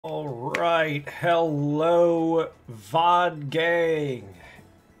Alright, hello VOD gang.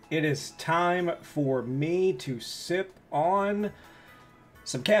 It is time for me to sip on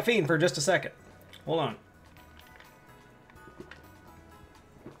some caffeine for just a second. Hold on.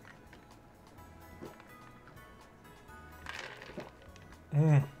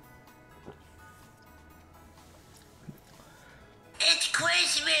 It's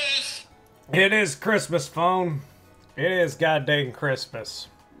Christmas! It is Christmas, phone. It is goddamn Christmas.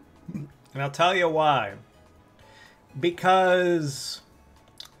 And I'll tell you why. Because,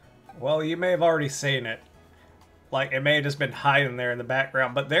 well, you may have already seen it. Like, it may have just been hiding there in the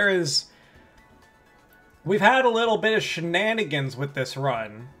background, but we've had a little bit of shenanigans with this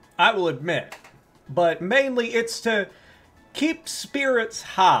run, I will admit. But mainly it's to keep spirits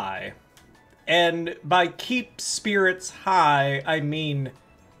high. And by keep spirits high, I mean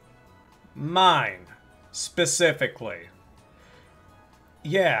mine, specifically.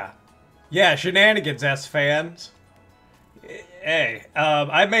 Yeah, shenanigans, S-fans. Hey,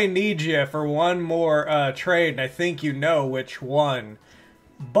 I may need you for one more trade, and I think you know which one.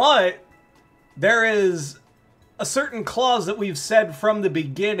 But there is a certain clause that we've said from the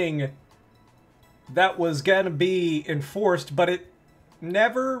beginning that was going to be enforced, but it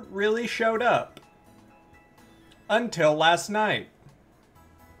never really showed up. Until last night.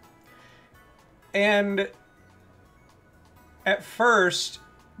 And at first,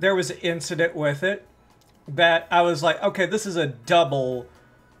 there was an incident with it that I was like, okay, this is a double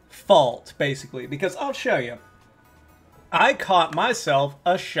fault, basically. Because I'll show you. I caught myself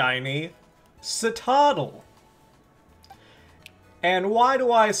a shiny Citadel. And why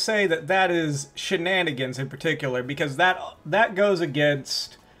do I say that that is shenanigans in particular? Because that goes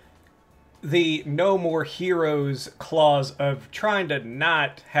against the No More Heroes clause of trying to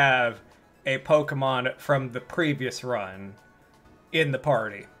not have a Pokemon from the previous run in the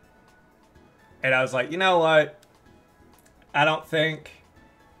party. And I was like, you know what? I don't think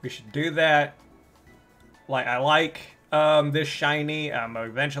we should do that. Like, I like this shiny. I'm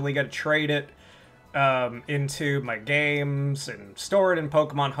eventually going to trade it into my games and store it in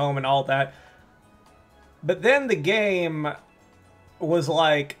Pokemon Home and all that. But then the game was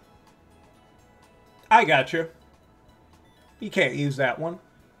like, I got you. You can't use that one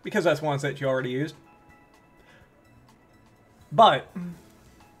because that's ones that you already used. But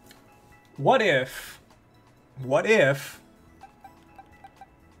what if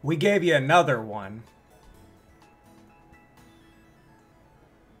we gave you another one?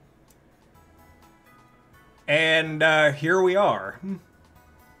 And here we are.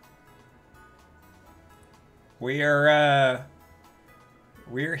 We're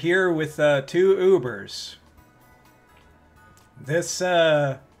here with two Ubers. This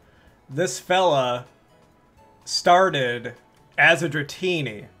fella started as a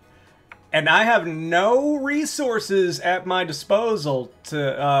Dratini, and I have no resources at my disposal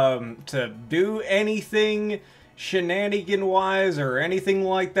to do anything shenanigan-wise or anything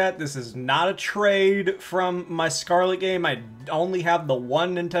like that. This is not a trade from my Scarlet game. I only have the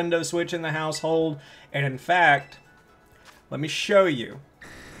one Nintendo Switch in the household, and in fact, let me show you.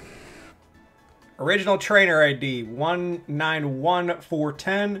 Original trainer ID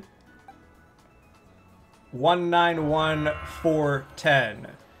 191410. 191410.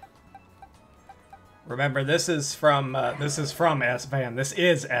 Remember, this is from S-Fan. This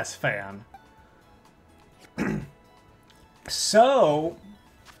is S-Fan. So,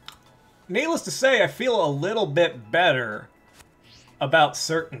 needless to say, I feel a little bit better about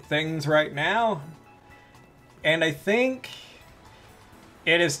certain things right now. And I think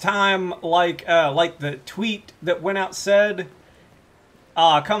it is time, like the tweet that went out said,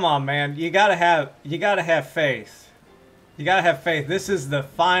 come on, man. You gotta have faith. You gotta have faith. This is the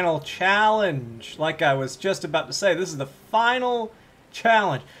final challenge. Like I was just about to say, this is the final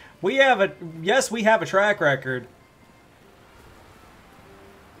challenge. We have a track record.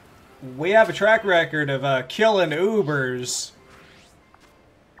 We have a track record of killing Ubers.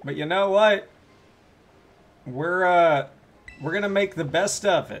 But you know what? We're gonna make the best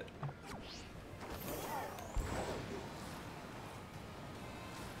of it.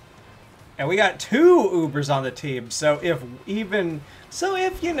 And we got two Ubers on the team, so if you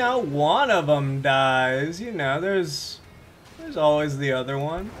know, one of them dies, you know, there's always the other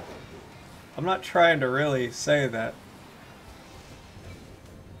one. I'm not trying to really say that.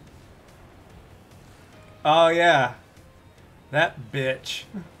 Oh yeah, that bitch.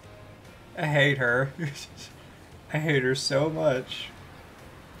 I hate her. I hate her so much.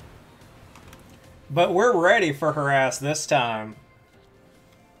 But we're ready for her ass this time.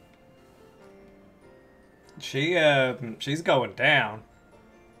 She's going down.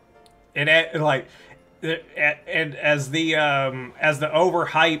 like, and as the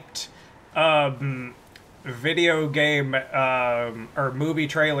overhyped video game or movie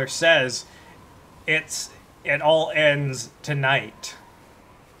trailer says, it all ends tonight.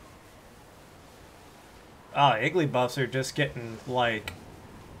 Ah, Igglybuffs are just getting like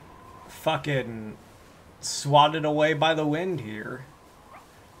fucking swatted away by the wind here.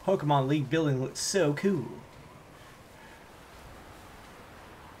 Pokemon League building looks so cool.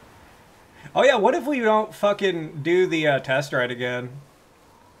 Oh yeah, what if we don't fucking do the test ride again?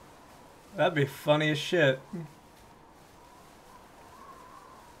 That'd be funny as shit.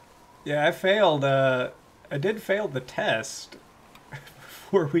 Yeah, I failed, I did fail the test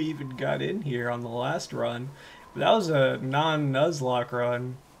before we even got in here on the last run. But that was a non-Nuzlocke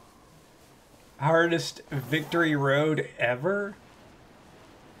run. Hardest victory road ever?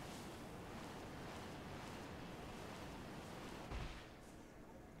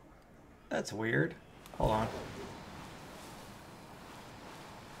 That's weird. Hold on.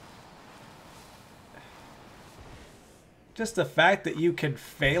 Just the fact that you can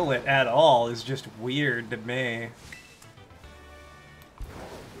fail it at all is just weird to me.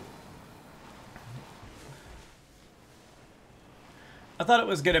 I thought it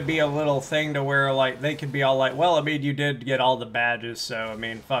was going to be a little thing to where, like, they could be all like, well, I mean, you did get all the badges, so, I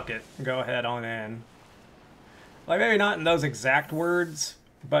mean, fuck it. Go ahead on in. Like, maybe not in those exact words,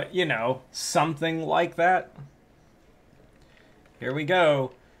 but, you know, something like that. Here we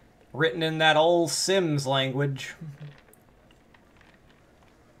go. Written in that old Sims language.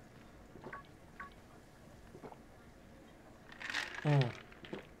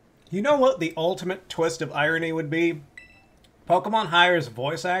 You know what the ultimate twist of irony would be? Pokemon hires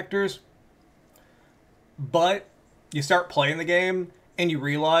voice actors, but you start playing the game and you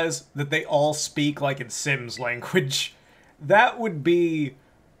realize that they all speak like in Sims language. That would be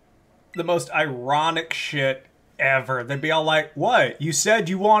the most ironic shit ever. They'd be all like, what? You said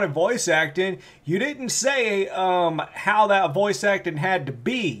you wanted voice acting. You didn't say how that voice acting had to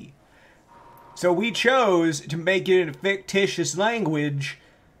be. So we chose to make it in a fictitious language,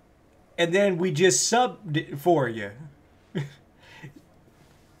 and then we just subbed it for you.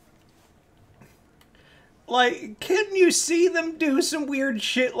 Like, couldn't you see them do some weird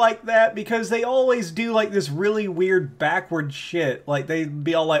shit like that? Because they always do, like, this really weird backward shit. Like, they'd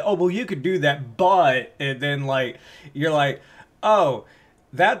be all like, oh, well, you could do that, but... And then, like, you're like, oh,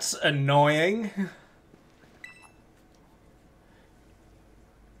 that's annoying.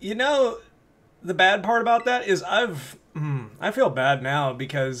 You know, the bad part about that is I feel bad now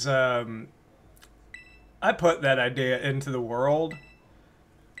because I put that idea into the world,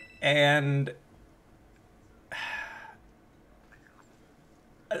 and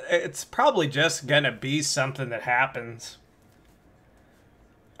it's probably just gonna be something that happens.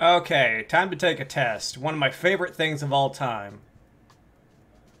 Okay, time to take a test. One of my favorite things of all time.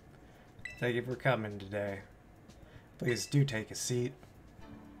 Thank you for coming today. Please do take a seat.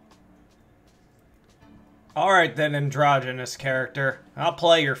 Alright then, androgynous character. I'll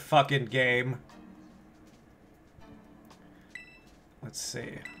play your fucking game. Let's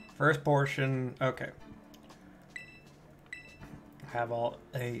see. First portion. Okay. Have all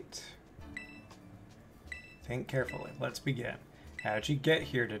 8. Think carefully. Let's begin. How'd you get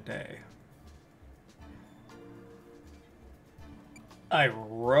here today? I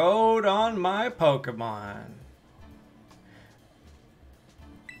rode on my Pokemon.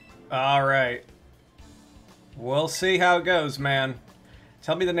 Alright. We'll see how it goes, man.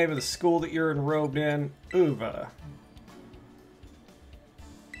 Tell me the name of the school that you're enrolled in. Uva.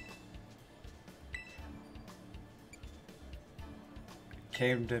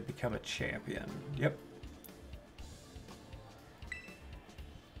 Came to become a champion. Yep.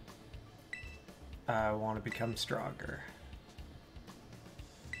 I want to become stronger.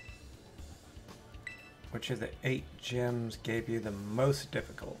 Which of the 8 gyms gave you the most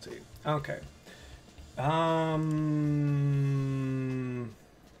difficulty? Okay.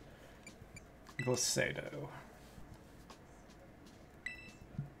 Glosado.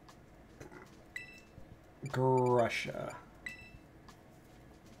 Grusha.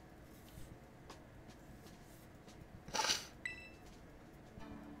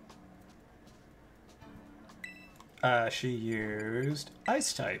 She used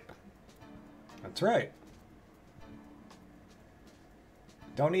Ice type. That's right.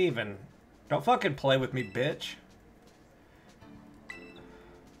 Don't fucking play with me, bitch.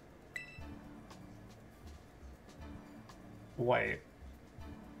 Wait.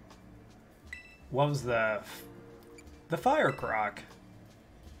 What was the fire croc?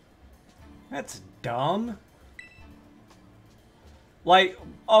 That's dumb. Like,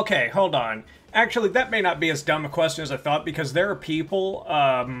 okay, hold on. Actually, that may not be as dumb a question as I thought, because there are people,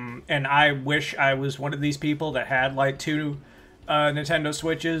 and I wish I was one of these people that had, like, two Nintendo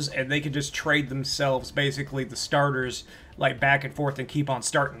Switches, and they could just trade themselves, basically, the starters, like, back and forth and keep on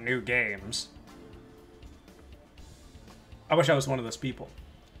starting new games. I wish I was one of those people.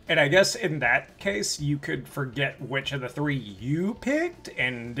 And I guess in that case, you could forget which of the three you picked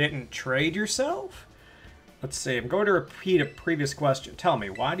and didn't trade yourself? Let's see, I'm going to repeat a previous question. Tell me,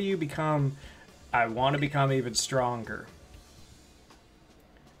 why do you become... I want to become even stronger.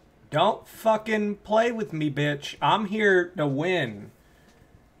 Don't fucking play with me, bitch. I'm here to win.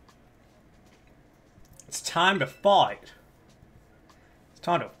 It's time to fight. It's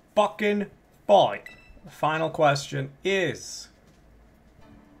time to fucking fight. The final question is...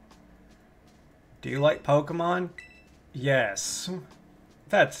 Do you like Pokemon? Yes.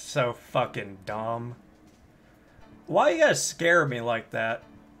 That's so fucking dumb. Why you gotta scare me like that?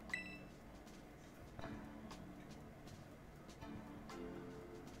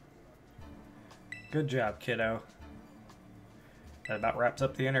 Good job, kiddo. That about wraps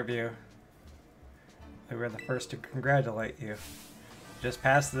up the interview. We were the first to congratulate you. Just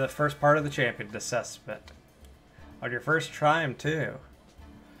passed the first part of the champion assessment. On your first try, too.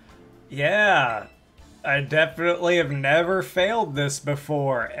 Yeah, I definitely have never failed this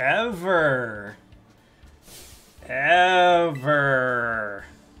before. Ever. Ever.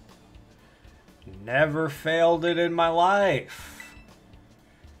 Never failed it in my life.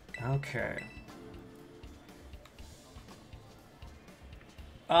 Okay.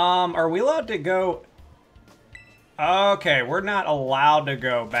 Are we allowed to go? Okay, we're not allowed to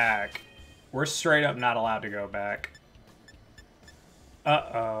go back. We're straight up not allowed to go back.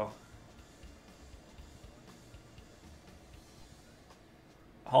 Uh-oh.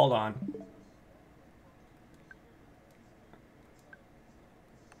 Hold on.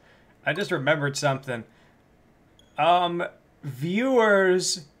 I just remembered something.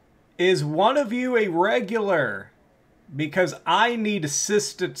 Viewers, is one of you a regular? Because I need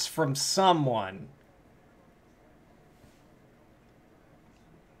assistance from someone.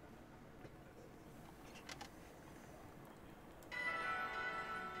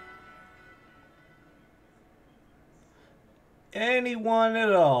 Anyone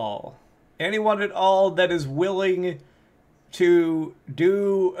at all. Anyone at all that is willing to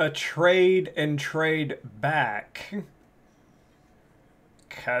do a trade and trade back.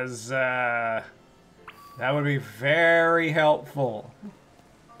 'Cause, that would be very helpful.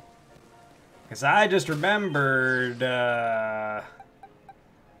 Because I just remembered,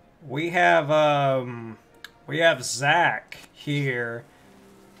 we have Zach here,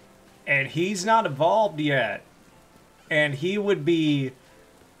 and he's not evolved yet. And he would be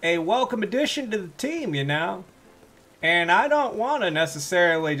a welcome addition to the team, you know? And I don't want to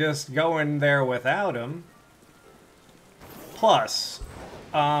necessarily just go in there without him. Plus,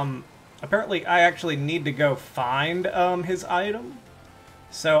 apparently I actually need to go find his item.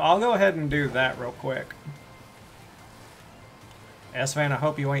 So I'll go ahead and do that real quick. S-Fan, I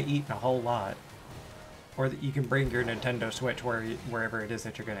hope you ain't eating a whole lot. Or that you can bring your Nintendo Switch wherever it is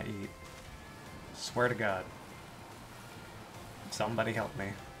that you're going to eat. Swear to God. Somebody help me.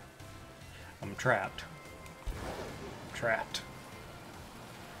 I'm trapped. Trapped.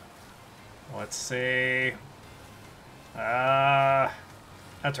 Let's see. That's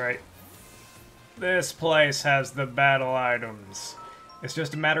right. This place has the battle items. It's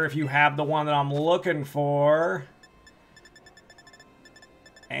just a matter if you have the one that I'm looking for.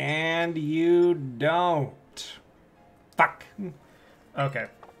 And you don't. Fuck. Okay.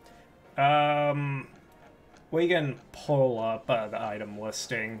 We can pull up the item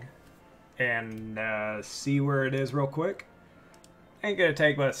listing and see where it is real quick. Ain't gonna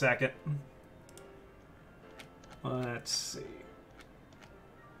take but a second. Let's see.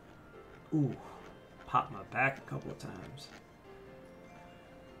 Ooh, popped my back a couple of times.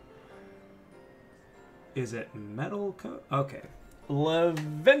 Is it metal coat? Okay.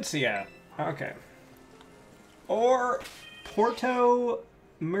 Lavencia. Okay. Or Porto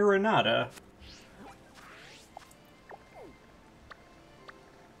Miranada.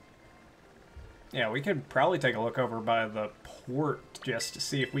 Yeah, we could probably take a look over by the port just to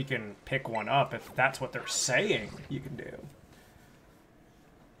see if we can pick one up, if that's what they're saying you can do.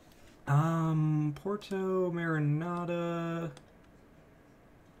 Porto Miranada.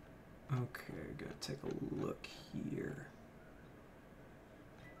 Okay, gotta take a look here.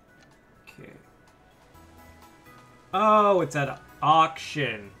 Okay. Oh, it's at an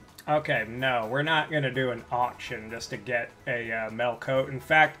auction. Okay, no, we're not gonna do an auction just to get a metal coat. In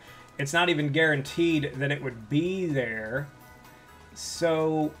fact, it's not even guaranteed that it would be there.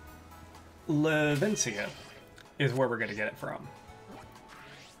 So, Levencia is where we're going to get it from.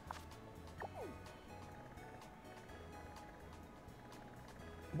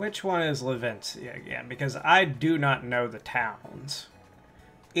 Which one is Levencia again? Because I do not know the towns,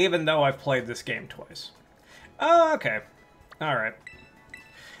 even though I've played this game twice. Oh, okay. All right.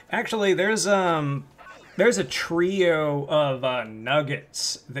 Actually, there's a trio of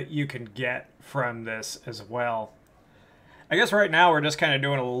nuggets that you can get from this as well. I guess right now we're just kind of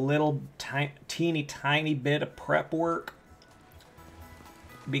doing a little teeny tiny bit of prep work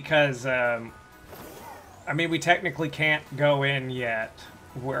because I mean, we technically can't go in yet,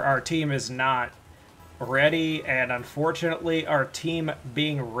 where our team is not ready, and unfortunately our team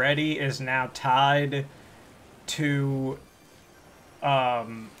being ready is now tied to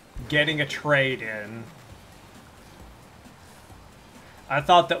getting a trade in. I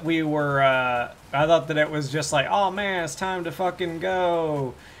thought that we were I thought that it was just like, oh man, it's time to fucking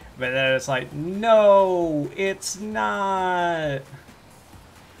go, but then it's like, no, it's not.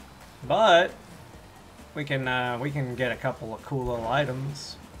 But we can get a couple of cool little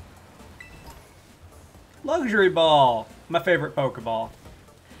items. Luxury Ball, my favorite Pokeball.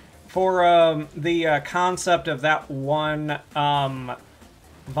 For the concept of that one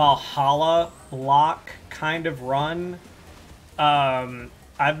Valhalla lock kind of run,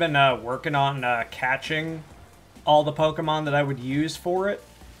 I've been working on catching all the Pokemon that I would use for it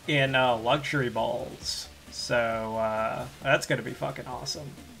in Luxury Balls. So that's going to be fucking awesome.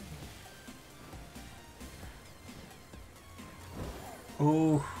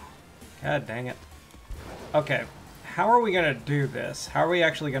 Ooh, god dang it. Okay, how are we gonna do this? How are we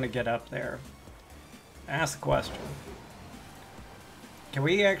actually gonna get up there? Ask the question. Can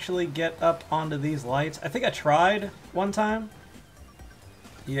we actually get up onto these lights? I think I tried one time.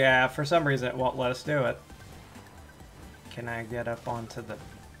 Yeah, for some reason it won't let us do it. Can I get up onto the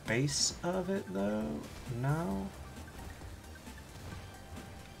base of it though? No.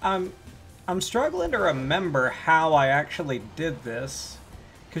 I'm struggling to remember how I actually did this,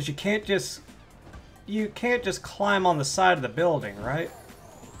 because you can't just climb on the side of the building, right?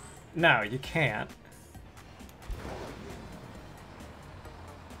 No, you can't.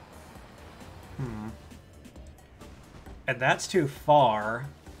 And that's too far.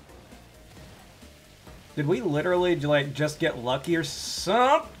 Did we literally like just get lucky or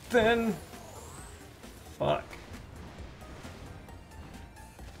something? Fuck.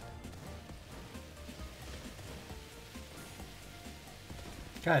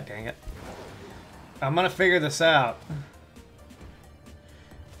 God dang it. I'm gonna figure this out.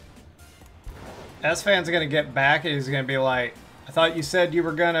 S-Fan's gonna get back and he's gonna be like, I thought you said you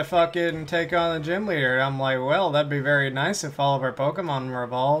were gonna fucking take on the gym leader. And I'm like, well, that'd be very nice if all of our Pokemon were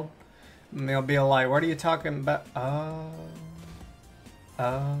evolved. And they'll be like, what are you talking about?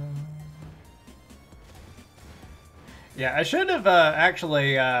 Yeah, I should have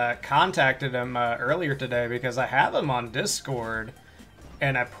actually contacted him earlier today, because I have him on Discord.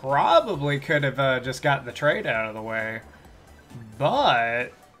 And I probably could have just gotten the trade out of the way.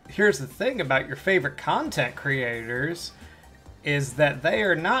 But here's the thing about your favorite content creators, is that they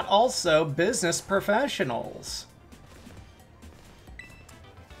are not also business professionals.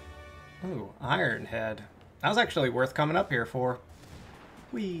 Ooh, Iron Head. That was actually worth coming up here for.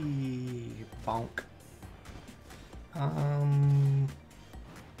 Whee, bonk. I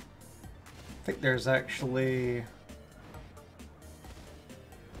think there's actually...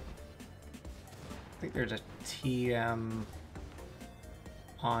 I think there's a TM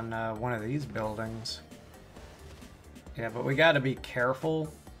on one of these buildings. Yeah, but we gotta be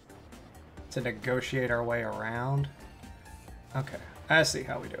careful to negotiate our way around. Okay, I see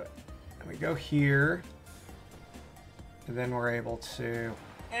how we do it. And we go here, and then we're able to...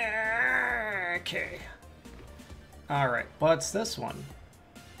 Okay. Alright, what's this one?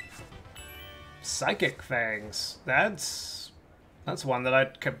 Psychic Fangs. That's one that I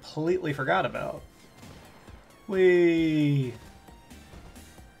completely forgot about. Whee!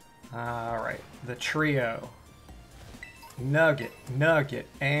 Alright, the trio. Nugget, Nugget,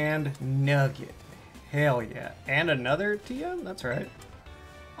 and Nugget. Hell yeah. And another TM? That's right.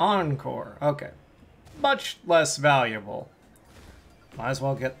 Encore. Okay. Much less valuable. Might as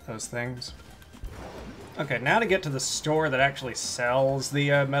well get those things. Okay, now to get to the store that actually sells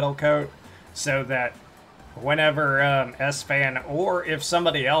the metal coat, so that whenever S-Fan, or if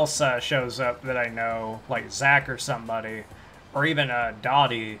somebody else shows up that I know, like Zach or somebody, or even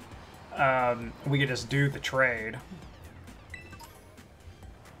Dottie, we could just do the trade.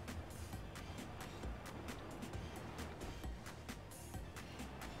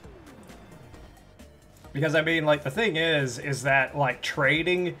 Because, I mean, like, the thing is that, like,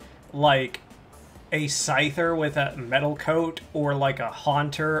 trading, like, a Scyther with a metal coat, or, like, a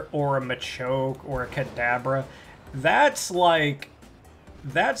Haunter, or a Machoke, or a Kadabra, that's like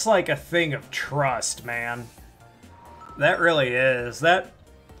a thing of trust, man. That really is. That,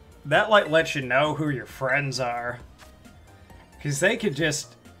 like, lets you know who your friends are. Because they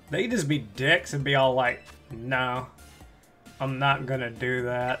just be dicks and be all like, no, I'm not gonna do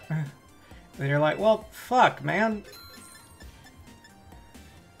that. And you're like, well, fuck, man.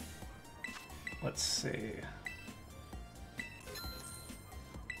 Let's see.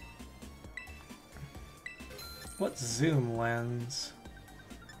 What's zoom lens?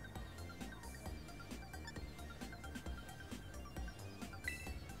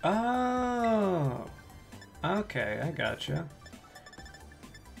 Oh. Okay, I gotcha.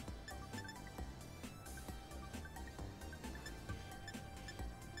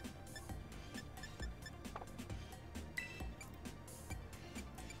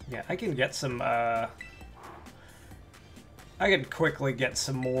 Yeah, I can get some, I can quickly get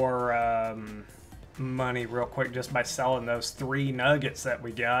some more, money real quick just by selling those 3 nuggets that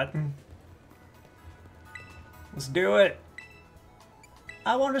we got. Let's do it!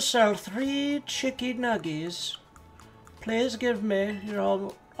 I want to sell 3 chicky nuggies. Please give me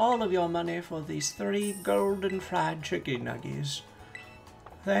all of your money for these 3 golden fried chicky nuggies.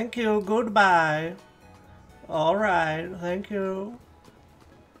 Thank you, goodbye. Alright, thank you.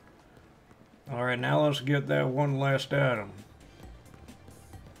 Alright, now let's get that one last item.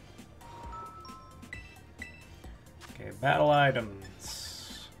 Okay, battle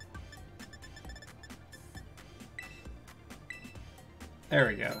items. There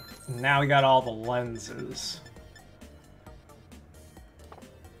we go. Now we got all the lenses.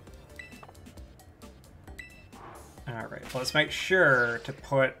 Alright, let's make sure to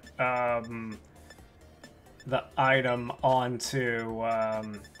put the item onto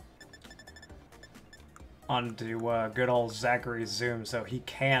good old Zachary's Zoom so he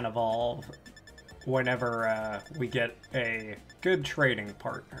can evolve whenever we get a good trading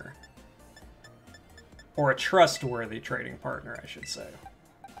partner. Or a trustworthy trading partner, I should say.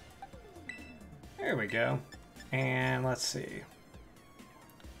 There we go. And let's see.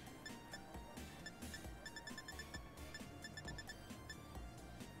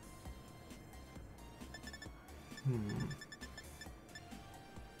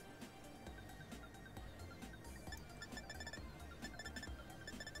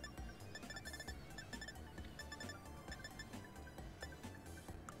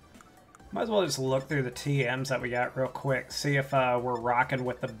 Might as well just look through the TMs that we got real quick, see if we're rocking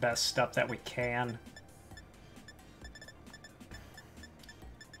with the best stuff that we can.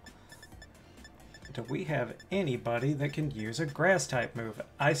 Do we have anybody that can use a grass type move?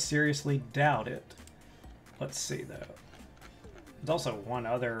 I seriously doubt it. Let's see though. There's also one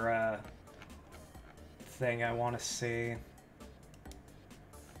other thing I want to see.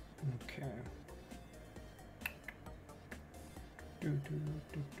 Okay.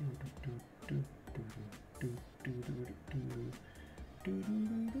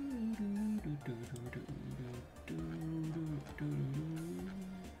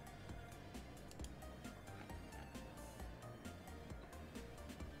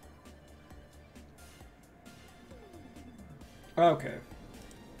 Okay.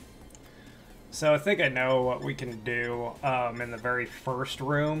 So I think I know what we can do in the very first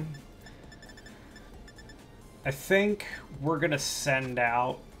room. I think we're gonna send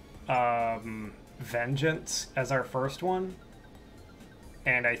out Vengeance as our first one.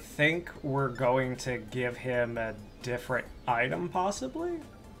 And I think we're going to give him a different item, possibly?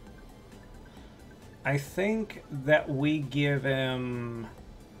 I think that we give him...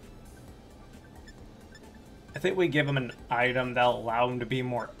 I think we give him an item that'll allow him to be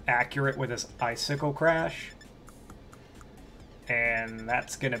more accurate with his Icicle Crash. And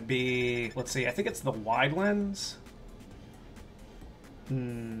that's gonna be... let's see, I think it's the Wide Lens?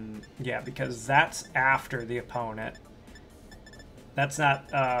 Yeah, because that's after the opponent. That's not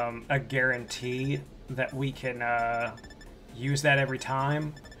a guarantee that we can use that every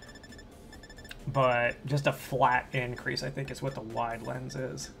time. But just a flat increase, I think, is what the Wide Lens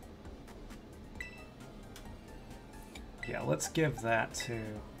is. Yeah, let's give that to...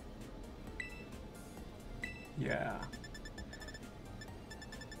 yeah.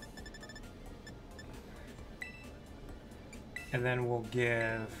 And then we'll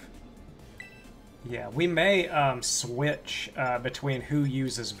give... yeah, we may switch between who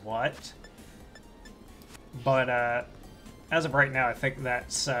uses what. But as of right now, I think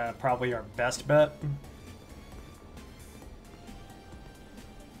that's probably our best bet.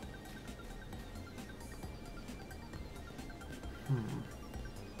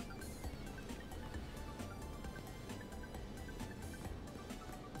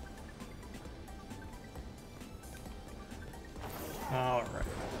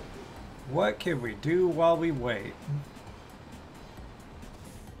 What can we do while we wait?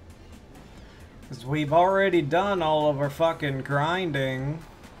 Because we've already done all of our fucking grinding.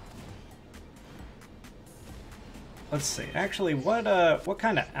 Let's see. Actually, what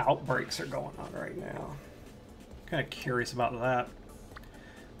kind of outbreaks are going on right now? Kind of curious about that.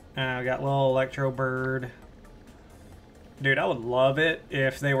 We got little Electro Bird. Dude, I would love it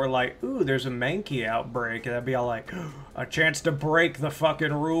if they were like, ooh, there's a Mankey outbreak. And I'd be all like, a chance to break the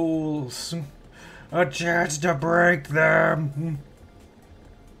fucking rules. A chance to break them.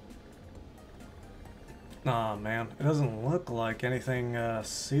 Aw, man. It doesn't look like anything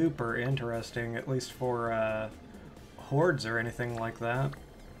super interesting, at least for hordes or anything like that.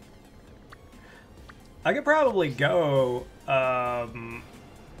 I could probably go,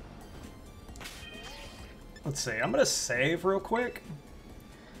 let's see, I'm gonna save real quick.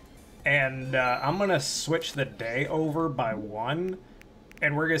 And I'm gonna switch the day over by 1.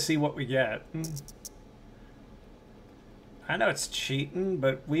 And we're gonna see what we get. I know it's cheating,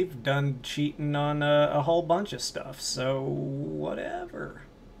 but we've done cheating on a whole bunch of stuff, so whatever.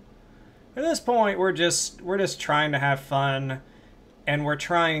 At this point, we're just trying to have fun, and we're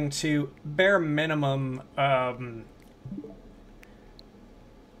trying to bare minimum and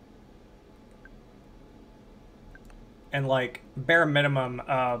like bare minimum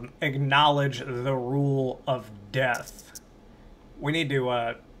acknowledge the rule of death. We need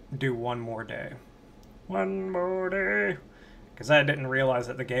to do one more day. One more day. Because I didn't realize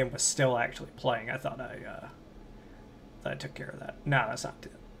that the game was still actually playing. I thought I took care of that. No, that's not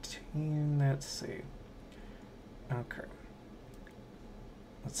it. Let's see. Okay.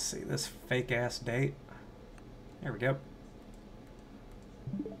 Let's see this fake ass date. There we go.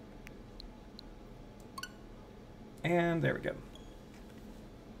 And there we go.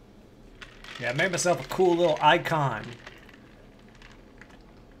 Yeah, I made myself a cool little icon.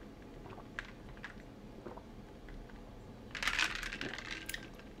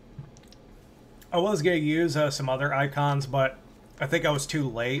 I was going to use some other icons, but I think I was too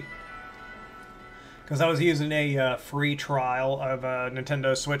late. Because I was using a free trial of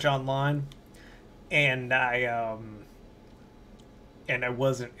Nintendo Switch Online. And I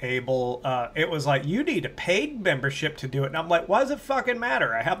wasn't able... it was like, you need a paid membership to do it. And I'm like, why does it fucking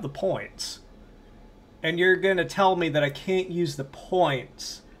matter? I have the points. And you're going to tell me that I can't use the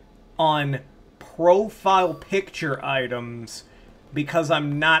points on profile picture items because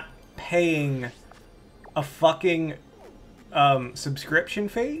I'm not paying a fucking subscription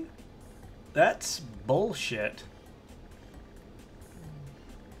fee? That's bullshit.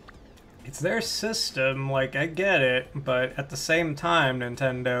 It's their system, like, I get it, but at the same time,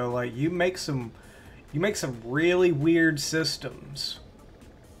 Nintendo, like, you make some really weird systems.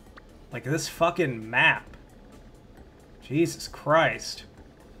 Like this fucking map. Jesus Christ.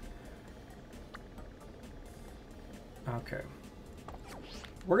 Okay.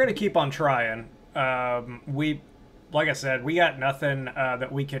 We're gonna keep on trying. Like I said, we got nothing that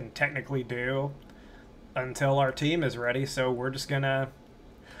we can technically do until our team is ready, so we're just gonna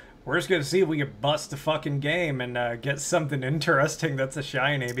see if we can bust the fucking game and get something interesting that's a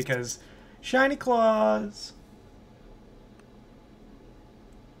shiny, because shiny claws.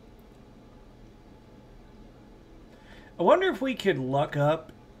 I wonder if we could luck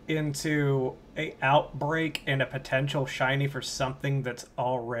up into a outbreak and a potential shiny for something that's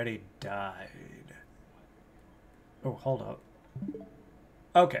already died. Oh, hold up.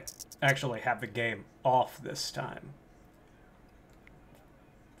 Okay, actually have the game off this time.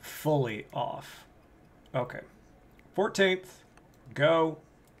 Fully off. Okay. 14th. Go.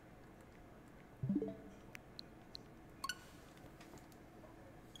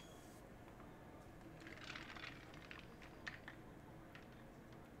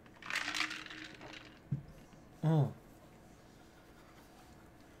 Oh.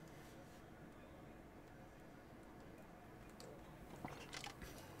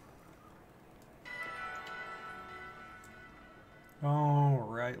 All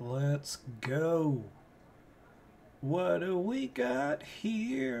right, let's go. What do we got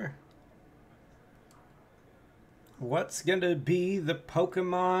here? What's gonna be the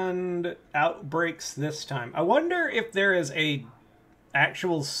Pokemon outbreaks this time? I wonder if there is a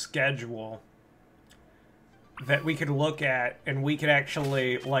actual schedule that we could look at and we could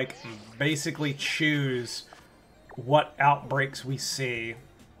actually, like, basically choose what outbreaks we see.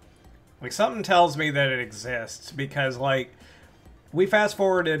 Like, something tells me that it exists because, like, we fast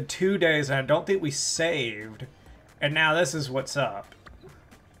forwarded 2 days and I don't think we saved. And now this is what's up.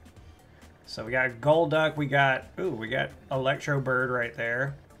 So we got Golduck, we got Electro Bird right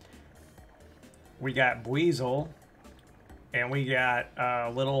there. We got Buizel. And we got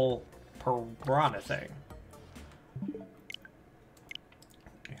little piranha thing.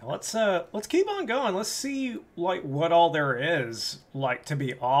 Yeah, let's keep on going. Let's see like what all there is like to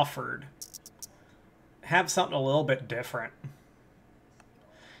be offered. Have something a little bit different.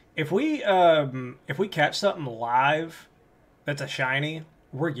 If we catch something live that's a shiny,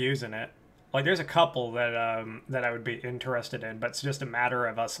 we're using it. Like there's a couple that that I would be interested in, but it's just a matter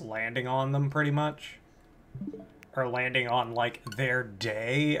of us landing on them pretty much. Or landing on like their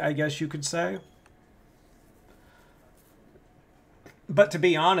day, I guess you could say. But to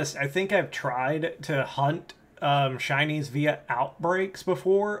be honest, I think I've tried to hunt shinies via outbreaks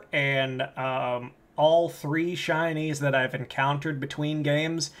before, and all 3 shinies that I've encountered between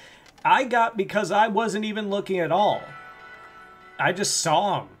games, I got because I wasn't even looking at all. I just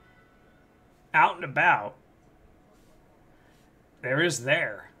saw them out and about. There is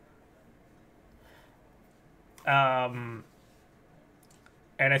there. And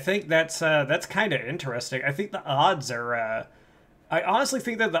I think that's kind of interesting. I think the odds are. I honestly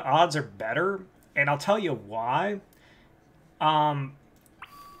think that the odds are better, and I'll tell you why.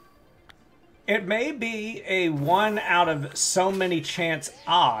 It may be a 1 out of so many chance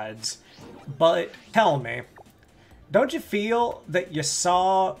odds, but tell me, don't you feel that you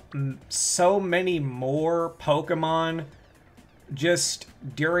saw so many more Pokemon just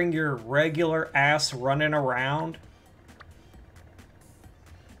during your regular ass running around?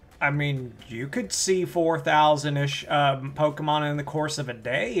 I mean, you could see 4,000-ish Pokemon in the course of a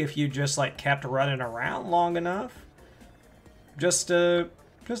day if you just like kept running around long enough. Just a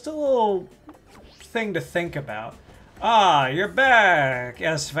little thing to think about. Ah, you're back,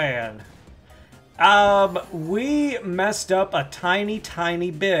 S-Fan. We messed up a tiny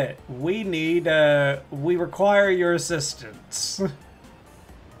bit. We require your assistance.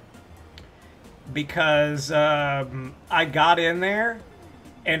 Because, I got in there,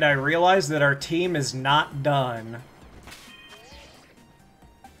 and I realized that our team is not done.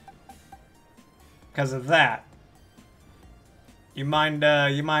 Because of that. You mind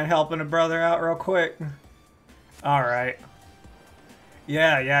helping a brother out real quick? Alright.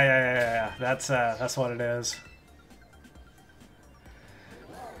 Yeah. That's what it is.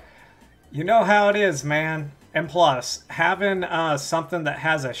 You know how it is, man. And plus, having something that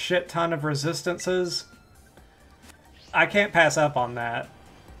has a shit ton of resistances, I can't pass up on that.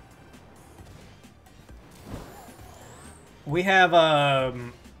 We have,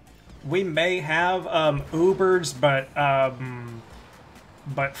 we may have, Ubers, but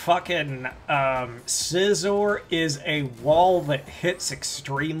fucking, Scizor is a wall that hits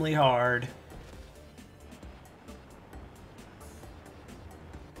extremely hard.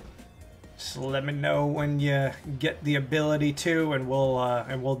 Just let me know when you get the ability to, and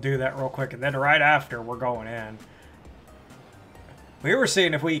we'll do that real quick. And then right after, we're going in. We were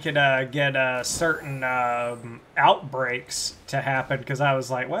seeing if we could get certain outbreaks to happen, because I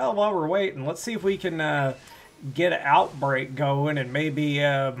was like, well, while we're waiting, let's see if we can get an outbreak going and maybe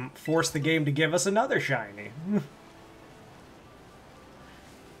force the game to give us another shiny.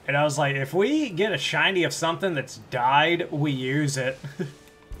 And I was like, if we get a shiny of something that's died, we use it.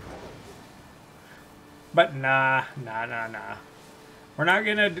 But nah. We're not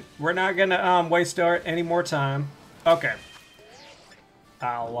gonna waste any more time. Okay.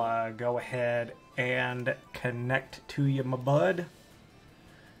 I'll go ahead and connect to you, my bud.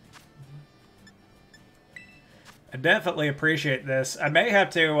 I definitely appreciate this. I may have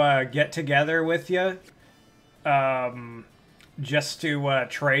to get together with you just to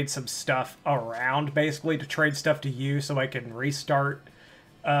trade some stuff around, basically, to trade stuff to you so I can restart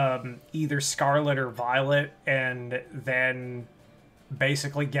either Scarlet or Violet and then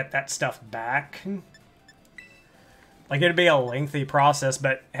basically get that stuff back. Like, it'd be a lengthy process,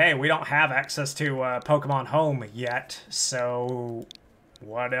 but hey, we don't have access to Pokemon Home yet, so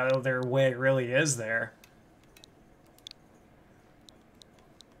what other way really is there?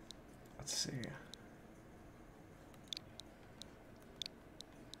 Let's see.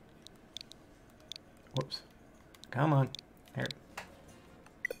 Whoops. Come on. Here.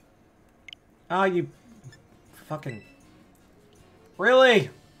 Oh, you fucking... Really?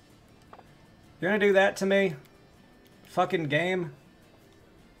 You're gonna do that to me? Fucking game.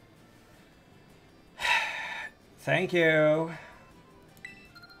 Thank you.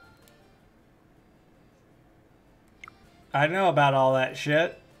 I know about all that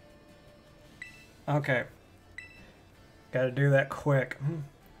shit. Okay. Gotta do that quick.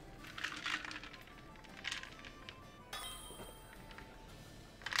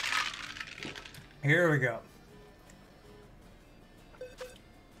 Here we go.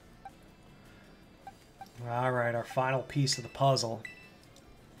 Alright, our final piece of the puzzle.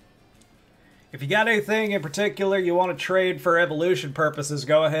 If you got anything in particular you want to trade for evolution purposes,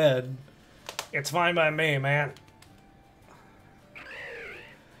 go ahead. It's fine by me, man.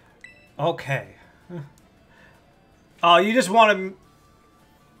 Okay. Oh, you just want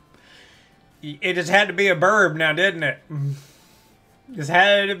to... It just had to be a burb now, didn't it? Just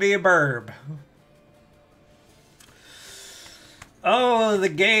had to be a burb. Oh, the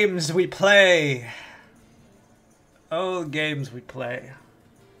games we play. Oh, the games we play.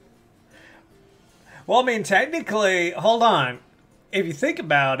 Well, I mean, technically, hold on. If you think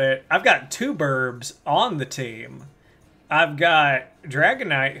about it, I've got 2 burbs on the team. I've got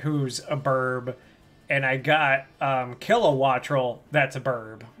Dragonite, who's a burb, and I got Kilowattrel, that's a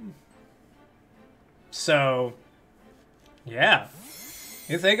burb. So, yeah.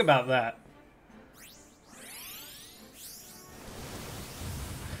 You think about that.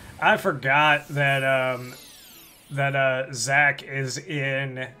 I forgot that Zach is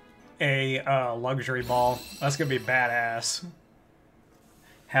in a luxury ball. That's gonna be badass.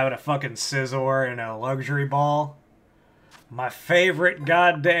 Having a fucking Scizor in a luxury ball. My favorite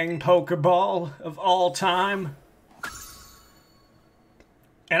goddamn Pokeball of all time.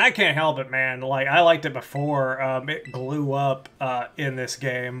 And I can't help it, man. Like, I liked it before it blew up in this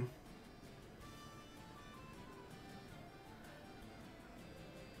game.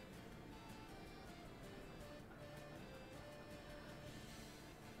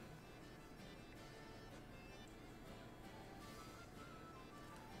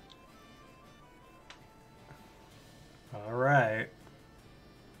 All right.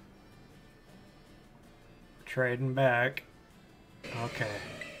 Trading back. Okay.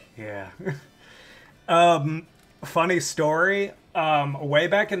 Yeah. Funny story. Way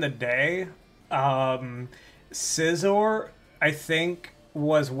back in the day, Scizor, I think,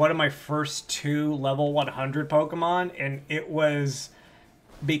 was one of my first 2 level 100 Pokemon, and it was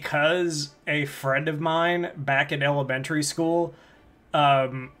because a friend of mine back in elementary school,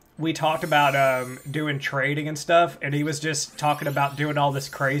 we talked about doing trading and stuff, and he was just talking about doing all this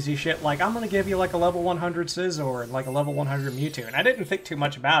crazy shit, like, I'm gonna give you like a level 100 Scizor and like a level 100 Mewtwo, and I didn't think too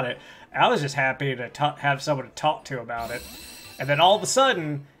much about it. I was just happy to have someone to talk to about it. And then all of a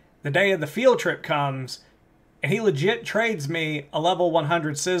sudden, the day of the field trip comes, and he legit trades me a level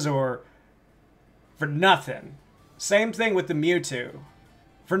 100 Scizor for nothing. Same thing with the Mewtwo.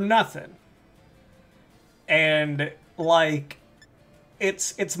 For nothing. And, like,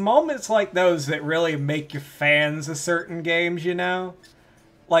 it's moments like those that really make you fans of certain games, you know?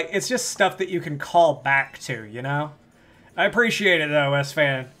 Like, it's just stuff that you can call back to, you know? I appreciate it, though,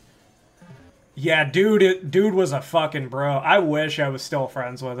 S-Fan. Yeah, dude was a fucking bro. I wish I was still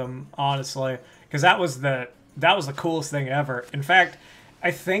friends with him, honestly. Because that was the coolest thing ever. In fact,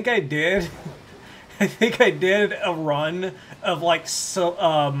 I think I did... I think I did a run of, like,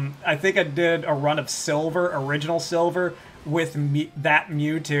 I think I did a run of Silver, original Silver, with that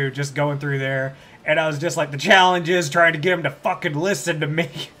Mewtwo just going through there, and I was just like, the challenge is trying to get him to fucking listen to me.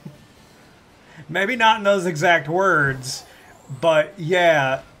 Maybe not in those exact words, but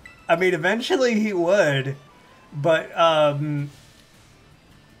yeah, I mean, eventually he would, but,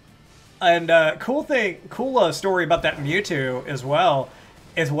 cool story about that Mewtwo as well,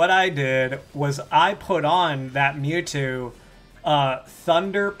 is what I did was I put on that Mewtwo,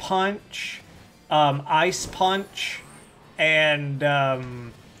 Thunder Punch, Ice Punch, and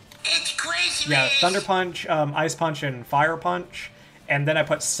It's Christmas. yeah, Thunder Punch, Ice Punch, and Fire Punch, and then I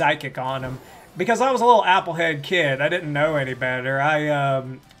put Psychic on him because I was a little applehead kid. I didn't know any better.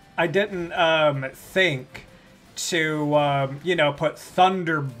 I didn't think to you know, put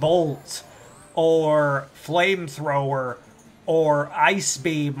Thunderbolt or Flamethrower or Ice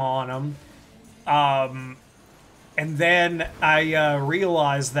Beam on him. And then I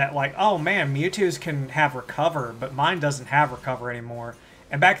realized that, like, oh man, Mewtwo's can have Recover, but mine doesn't have Recover anymore.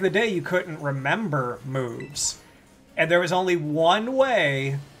 And back in the day, you couldn't remember moves. And there was only one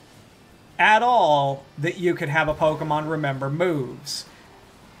way at all that you could have a Pokemon remember moves.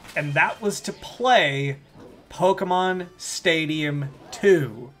 And that was to play Pokemon Stadium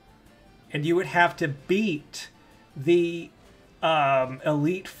 2. And you would have to beat the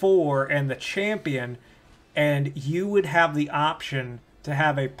Elite Four and the Champion, and you would have the option to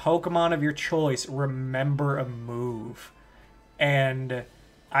have a Pokemon of your choice remember a move. And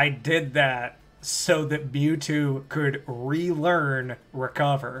I did that so that Mewtwo could relearn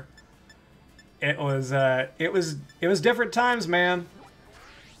Recover. It was different times, man.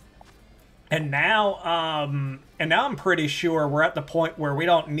 And now I'm pretty sure we're at the point where we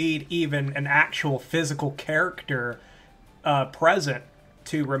don't need even an actual physical character present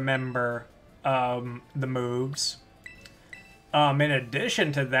to remember the moves. In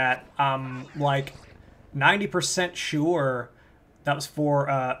addition to that, like 90% sure that was for,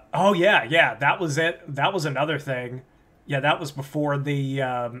 oh yeah, that was it. That was another thing. Yeah, that was before the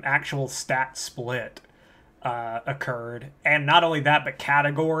actual stat split occurred. And not only that, but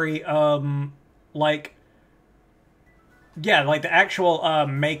category, like, yeah, like the actual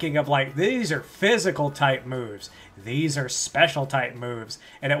making of, like, these are physical type moves. These are special type moves.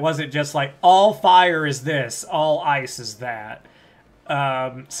 And it wasn't just like, all fire is this, all ice is that.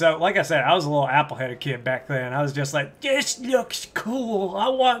 So, like I said, I was a little apple-headed kid back then. I was just like, this looks cool. I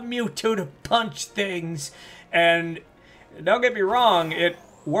want Mewtwo to punch things. And don't get me wrong, it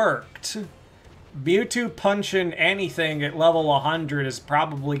worked. Mewtwo punching anything at level 100 is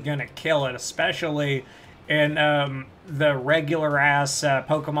probably gonna kill it, especially in the regular-ass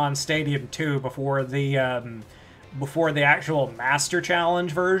Pokemon Stadium 2 before the actual Master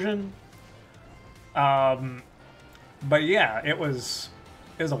Challenge version. But yeah, it was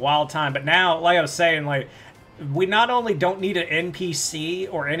a wild time. But now, like I was saying, like, we not only don't need an NPC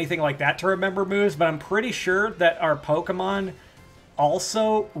or anything like that to remember moves, but I'm pretty sure that our Pokemon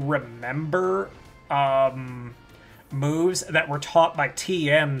also remember moves that were taught by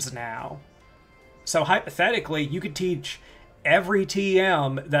TMs now. So hypothetically, you could teach every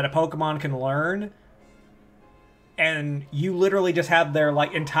TM that a Pokemon can learn, and you literally just have their,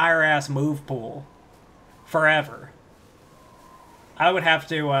 like, entire ass move pool forever. I would have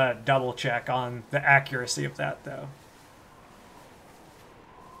to double check on the accuracy of that, though.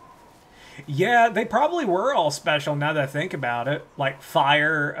 Yeah, they probably were all special now that I think about it. Like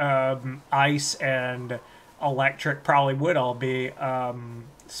fire, ice, and electric probably would all be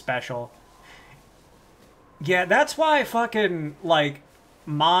special. Yeah, that's why fucking, like,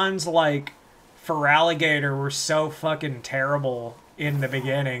 Mons, like, Feraligatr were so fucking terrible in the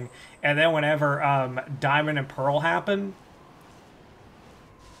beginning. And then whenever Diamond and Pearl happened,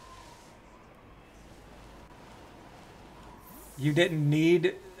 you didn't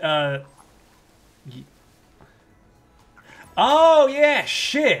need, Oh, yeah,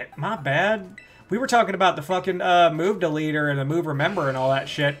 shit. My bad. We were talking about the fucking move deleter and the move remember and all that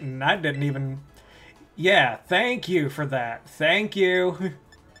shit, and I didn't even... Yeah, thank you for that. Thank you.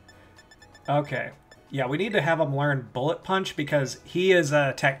 Okay. Yeah, we need to have him learn Bullet Punch because he is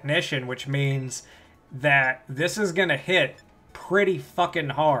a technician, which means that this is gonna hit pretty fucking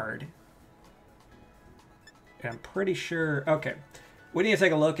hard. And I'm pretty sure... Okay. We need to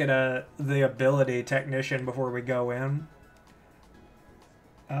take a look at the ability technician before we go in.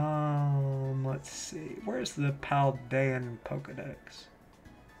 Let's see. Where's the Paldean Pokedex?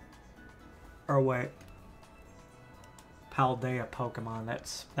 Or wait. Paldea Pokemon.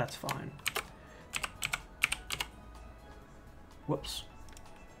 That's fine. Whoops.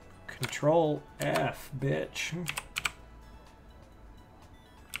 Control F, bitch.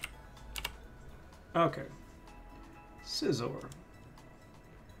 Okay. Scizor.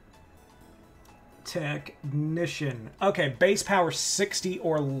 Technician. Okay, base power 60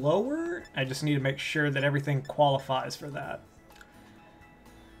 or lower. I just need to make sure that everything qualifies for that.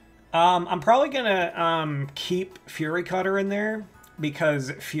 I'm probably gonna keep Fury Cutter in there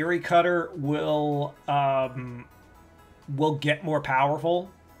because Fury Cutter will get more powerful,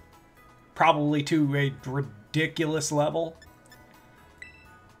 probably to a ridiculous level.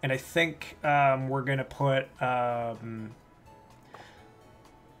 And I think we're gonna put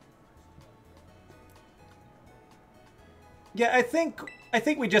yeah, I think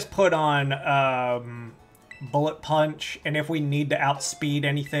we just put on Bullet Punch, and if we need to outspeed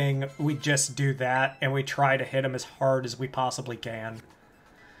anything, we just do that, and we try to hit him as hard as we possibly can.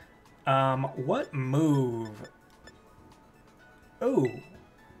 What move? Oh,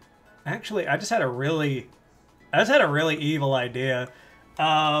 actually, I just had a really evil idea.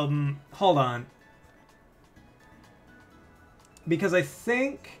 Hold on, because I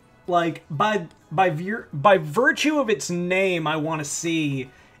think, like, by virtue of its name, I want to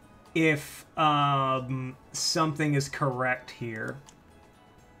see if something is correct here.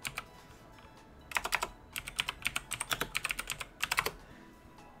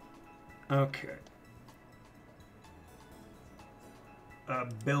 Okay.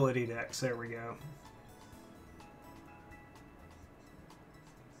 Ability Dex, there we go.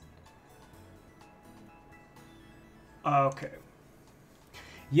 Okay.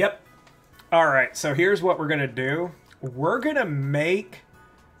 Yep. Alright, so here's what we're gonna do. We're gonna make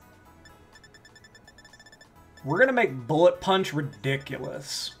Bullet Punch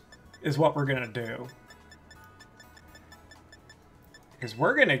ridiculous, is what we're gonna do. Because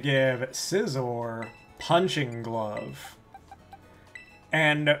we're gonna give Scizor Punching Glove.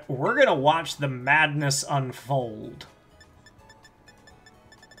 And we're gonna watch the madness unfold.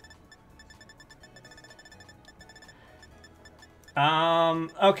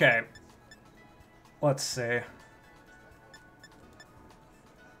 Okay. Let's see.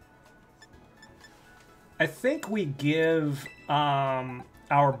 I think we give,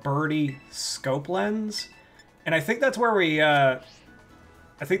 our birdie scope lens. And I think that's where we, go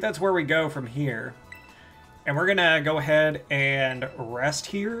from here. And we're gonna go ahead and rest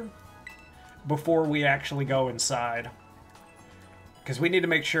here before we actually go inside. Because we need to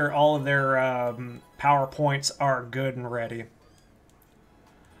make sure all of their, PowerPoints are good and ready.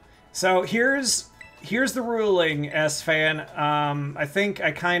 So here's the ruling, S-Fan. I think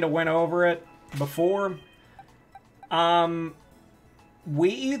I kind of went over it before. We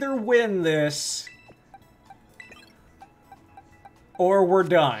either win this or we're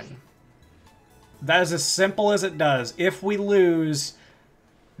done. That is as simple as it does. If we lose,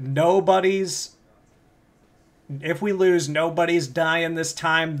 nobody's dying this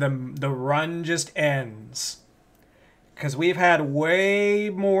time. The run just ends. Because we've had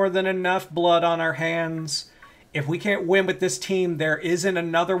way more than enough blood on our hands. If we can't win with this team, there isn't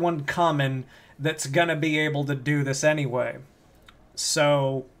another one coming that's gonna be able to do this anyway.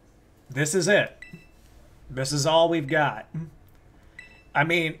 So, this is it. This is all we've got. I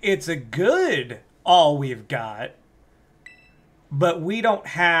mean, it's a good all we've got, but we don't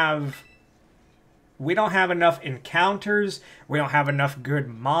have enough encounters, we don't have enough good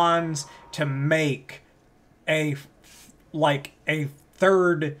mons to make a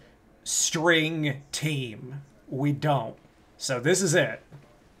third string team. We don't. So this is it.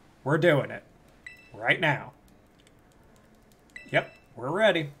 We're doing it. Right now. Yep, we're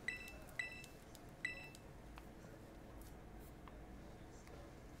ready.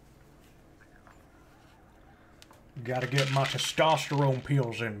 Gotta get my testosterone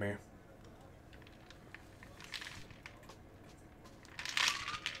pills in me.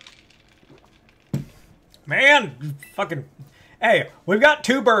 Man, fucking... Hey, we've got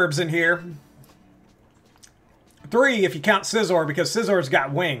 2 burbs in here. 3 if you count Scizor, because Scizor's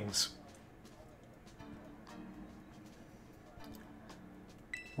got wings.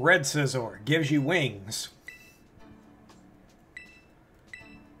 Red Scizor gives you wings.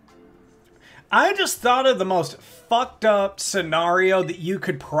 I just thought of the most fucked up scenario that you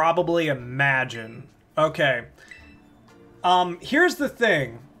could probably imagine. Okay. Here's the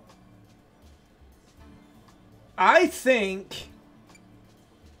thing. I think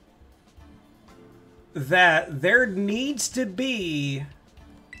that there needs to be...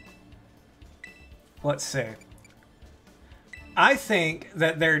 Let's see. I think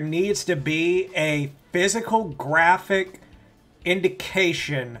that there needs to be a physical graphic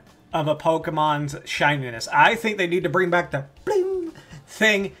indication of a Pokemon's shininess. I think they need to bring back the bling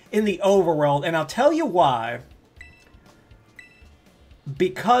thing in the overworld, and I'll tell you why.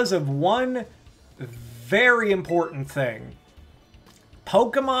 Because of one very important thing.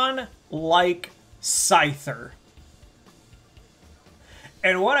 Pokemon like Scyther.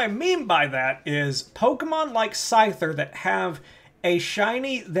 And what I mean by that is Pokemon like Scyther that have a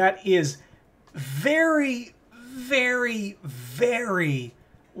shiny that is very, very, very,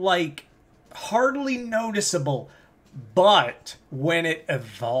 like, hardly noticeable. But when it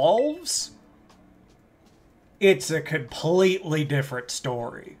evolves, it's a completely different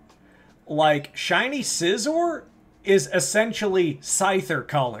story. Like, shiny Scizor is essentially Scyther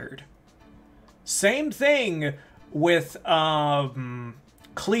colored. Same thing with,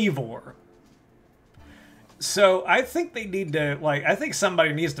 Cleavor. So I think they need to, like, I think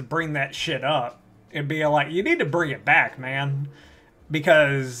somebody needs to bring that shit up and be like, you need to bring it back, man.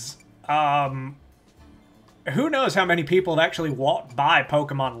 Because, who knows how many people have actually walked by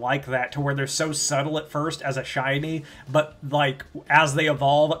Pokemon like that to where they're so subtle at first as a shiny, but, like, as they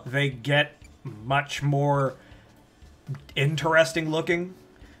evolve, they get much more interesting looking.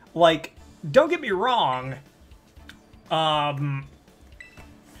 Like, don't get me wrong,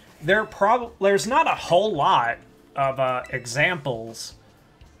 there's not a whole lot of examples,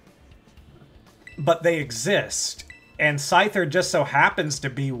 but they exist. And Scyther just so happens to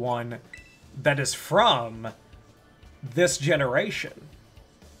be one that is from this generation.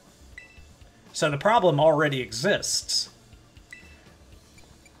 So the problem already exists.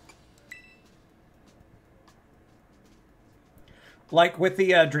 Like with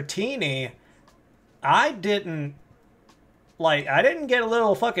the Dratini, I didn't get a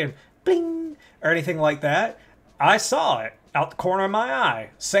little fucking bling or anything like that. I saw it out the corner of my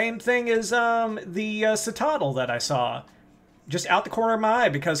eye. Same thing as the Citadel that I saw. Just out the corner of my eye,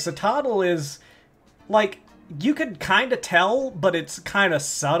 because Citadel is, like, you could kind of tell, but it's kind of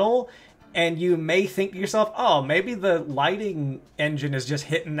subtle, and you may think to yourself, oh, maybe the lighting engine is just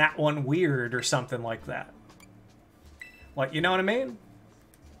hitting that one weird or something like that. Like, you know what I mean?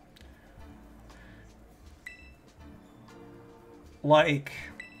 Like,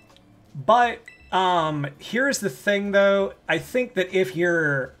 but, here's the thing, though. I think that if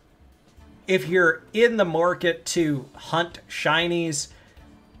you're in the market to hunt shinies,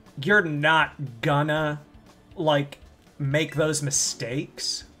 you're not gonna, like, make those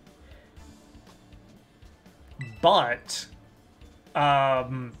mistakes. But,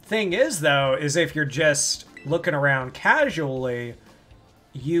 thing is, though, is if you're just looking around casually,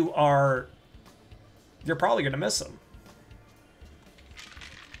 you're probably gonna miss them.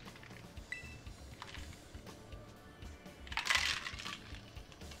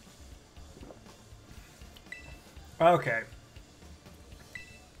 Okay.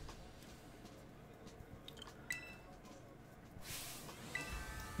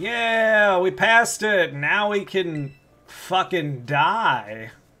 Yeah, we passed it. Now we can fucking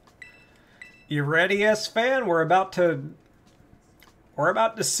die. You ready, S-Fan? We're about to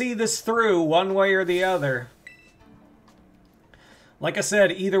see this through one way or the other. Like I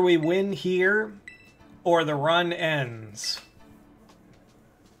said, either we win here or the run ends.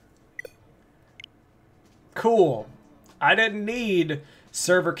 Cool. I didn't need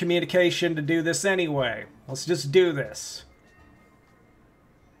server communication to do this anyway. Let's just do this.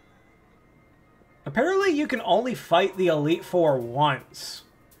 Apparently you can only fight the Elite Four once.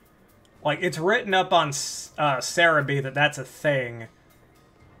 Like, it's written up on Cerebi that that's a thing.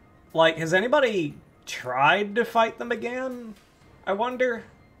 Like, has anybody tried to fight them again? I wonder.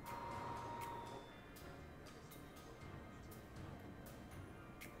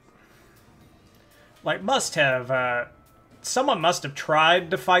 Like, must have, someone must have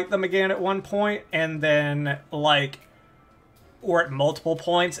tried to fight them again at one point, and then, like, or at multiple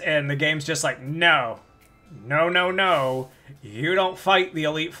points, and the game's just like, no. No, no, no. You don't fight the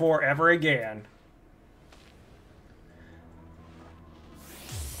Elite Four ever again.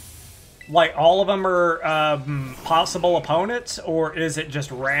 Like, all of them are, possible opponents, or is it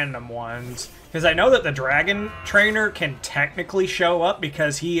just random ones? Because I know that the Dragon Trainer can technically show up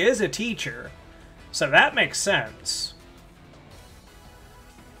because he is a teacher. So that makes sense.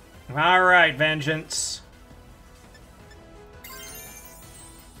 Alright, Vengeance.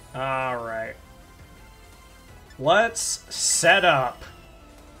 Alright. Let's set up.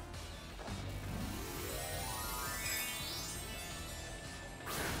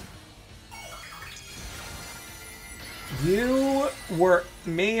 You were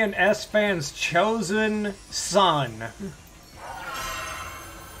me and S-Fan's chosen son.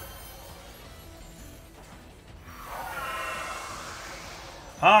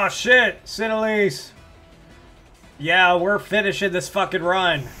 Oh shit, Sinalise. Yeah, we're finishing this fucking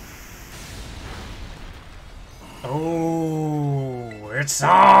run. Oh, it's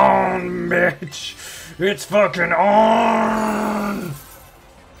on, bitch. It's fucking on.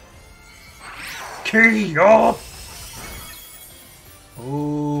 Key up.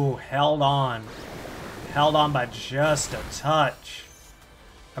 Ooh, held on. Held on by just a touch.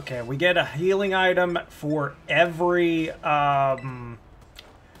 Okay, we get a healing item for every,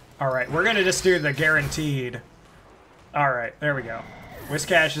 Alright, we're gonna just do the guaranteed. Alright, there we go.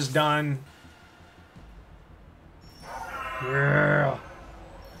 Whiscash is done. Yeah.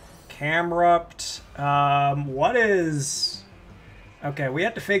 Camrupt. What is... Okay, we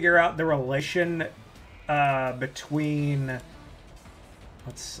have to figure out the relation, between...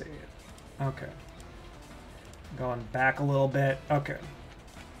 Let's see. Okay. Going back a little bit. Okay.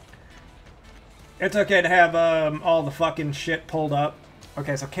 It's okay to have, all the fucking shit pulled up.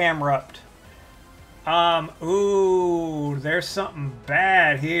 Okay, so Camrupt. Ooh, there's something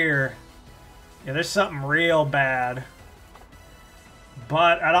bad here. Yeah, there's something real bad.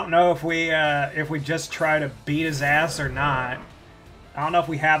 But I don't know if we just try to beat his ass or not. I don't know if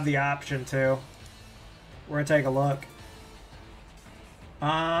we have the option to. We're gonna take a look.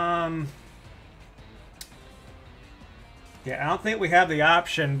 Yeah, I don't think we have the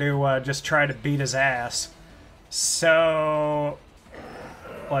option to just try to beat his ass. So,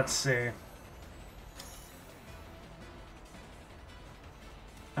 let's see.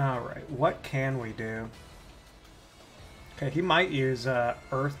 Alright, what can we do? Okay, he might use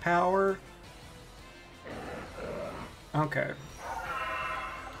Earth Power. Okay.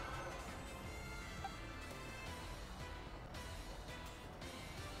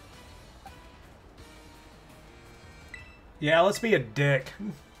 Yeah, let's be a dick.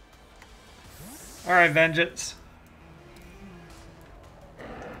 Alright, Vengeance.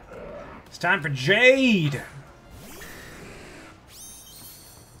 It's time for Jade!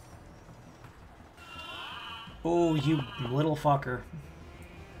 Oh, you little fucker.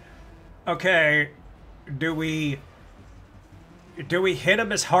 Okay, do we Do we hit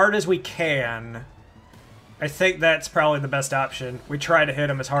him as hard as we can? I think that's probably the best option. We try to hit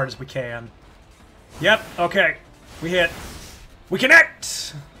him as hard as we can. Yep, okay. We hit. We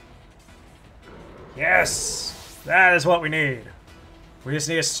connect! Yes! That is what we need. We just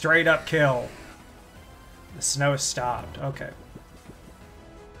need a straight up kill. The snow stopped. Okay.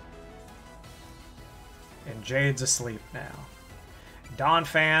 And Jade's asleep now. Dawn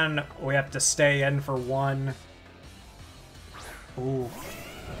Fan, we have to stay in for one. Ooh.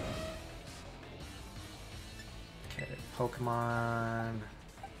 Okay, Pokemon.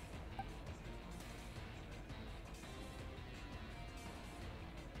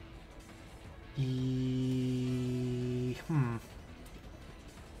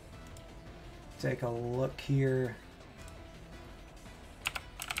 Take a look here.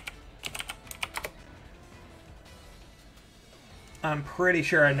 I'm pretty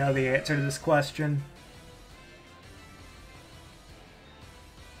sure I know the answer to this question.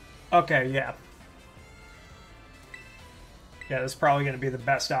 Okay, yeah. Yeah, this is probably going to be the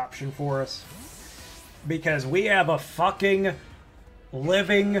best option for us. Because we have a fucking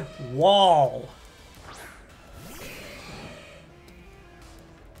living wall.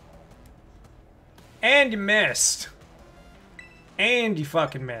 And you missed. And you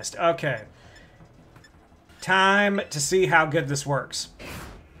fucking missed. Okay. Time to see how good this works.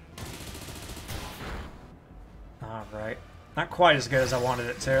 Alright. Not quite as good as I wanted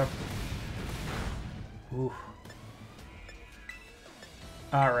it to. Ooh.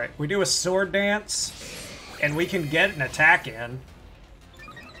 Alright, we do a sword dance, and we can get an attack in.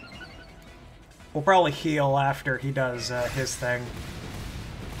 We'll probably heal after he does his thing.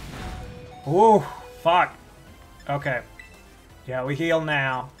 Ooh, fuck. Okay. Yeah, we heal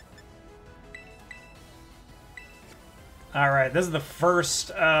now. Alright, this is the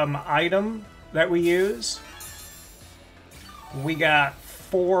first item that we use. We got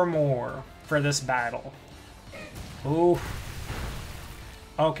 4 more for this battle. Ooh.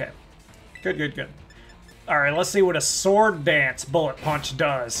 Okay. Good, good, good. Alright, let's see what a sword dance bullet punch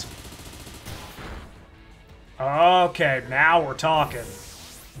does. Okay, now we're talking.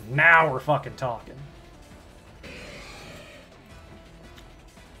 Now we're fucking talking.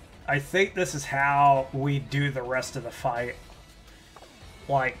 I think this is how we do the rest of the fight.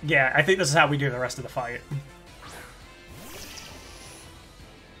 Like, yeah, I think this is how we do the rest of the fight.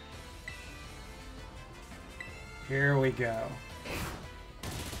 Here we go.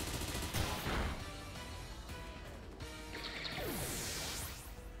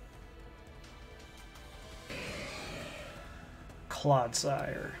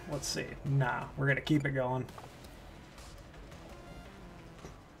 Clodsire. Let's see. Nah, we're gonna keep it going.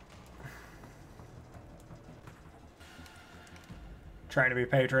 Trying to be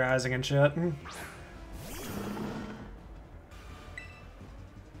patronizing and shit.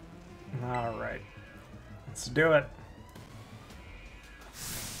 Alright. Let's do it.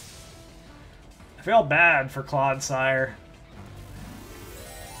 I feel bad for Clodsire.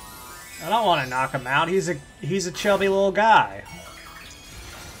 I don't want to knock him out. He's a chubby little guy.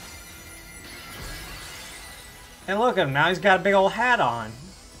 And look at him now. He's got a big old hat on.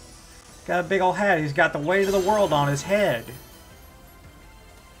 Got a big old hat. He's got the weight of the world on his head.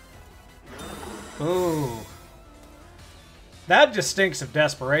 Ooh. That just stinks of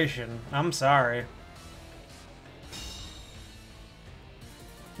desperation. I'm sorry.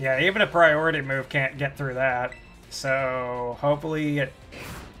 Yeah, even a priority move can't get through that. So, hopefully it...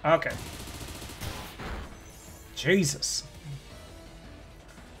 Okay. Jesus.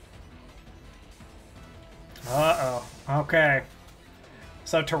 Uh-oh. Okay.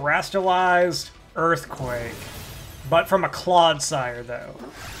 So, terrestrialized earthquake. But from a Clodsire, though.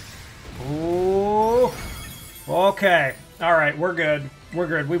 Ooh. Okay. Alright, we're good. We're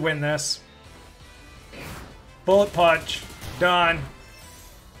good. We win this. Bullet punch. Done.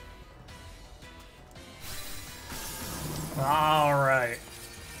 Alright.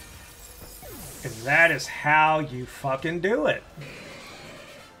 And that is how you fucking do it.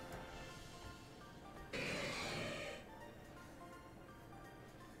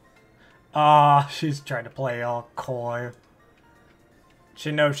 Ah, she's trying to play all coy.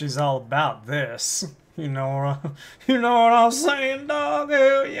 She knows she's all about this. You know what I'm saying, dog?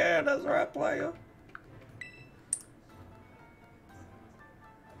 Hell yeah, that's right, player.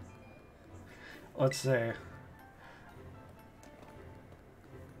 Let's see.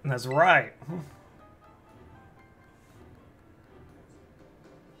 That's right.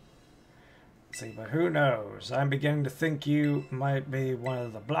 Let's see, but who knows? I'm beginning to think you might be one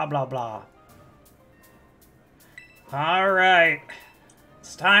of the blah blah blah. Alright.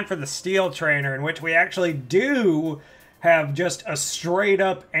 It's time for the Steel Trainer, in which we actually do have just a straight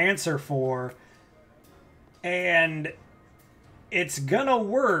up answer for. And it's gonna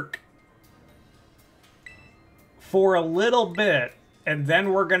work for a little bit, and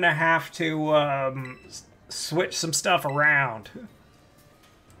then we're gonna have to switch some stuff around.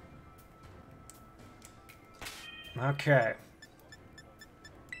 Okay.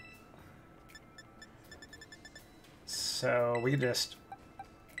 So we just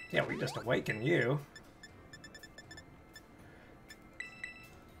awaken you.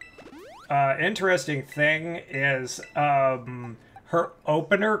 Interesting thing is, her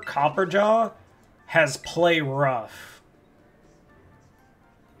opener, Copperjaw, has play rough.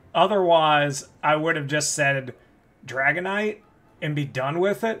 Otherwise, I would have just said Dragonite and be done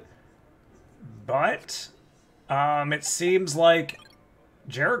with it. But, it seems like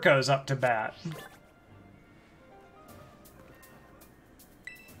Jericho's up to bat.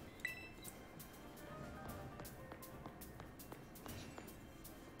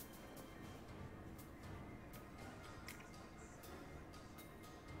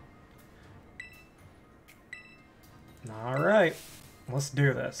 Alright, let's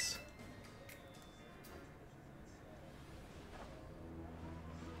do this.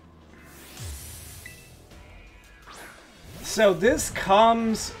 So this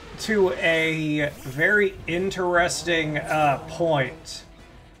comes to a very interesting point.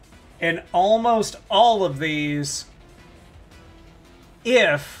 In almost all of these,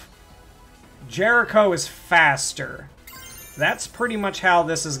 if Jericho is faster, that's pretty much how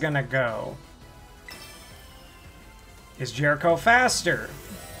this is gonna go. Is Jericho faster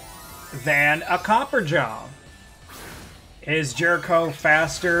than a Copperjaw? Is Jericho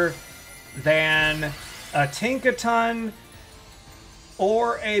faster than a Tinkaton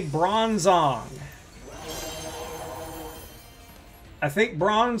or a Bronzong? I think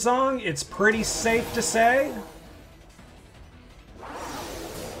Bronzong, it's pretty safe to say.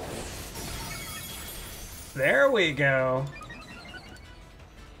 There we go.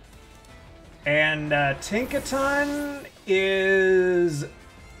 And Tinkaton is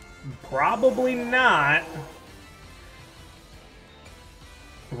probably not.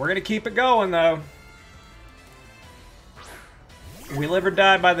 We're gonna keep it going though. We live or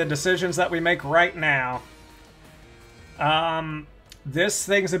die by the decisions that we make right now. This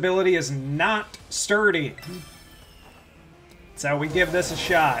thing's ability is not sturdy, so we give this a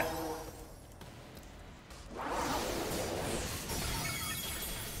shot.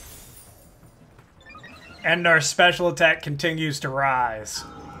 And our special attack continues to rise.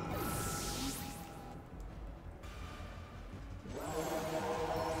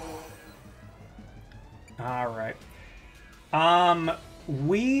 Alright.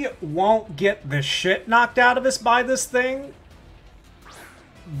 We won't get the shit knocked out of us by this thing.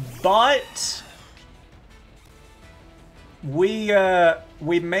 But we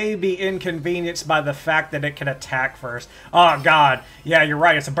may be inconvenienced by the fact that it can attack first. Oh god. Yeah, you're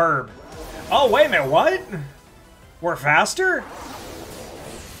right, it's a burb. Oh, wait a minute, what? We're faster?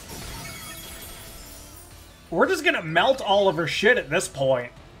 We're just gonna melt all of her shit at this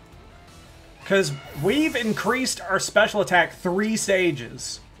point. Because we've increased our special attack 3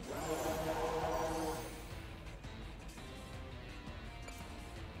 stages.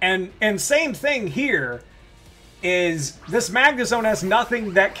 And same thing here, is this Magnezone has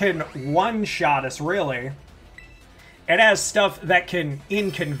nothing that can one-shot us, really. It has stuff that can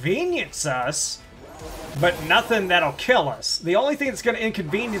inconvenience us, but nothing that'll kill us. The only thing that's going to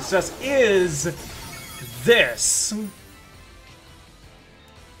inconvenience us is this.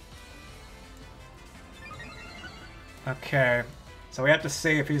 Okay, so we have to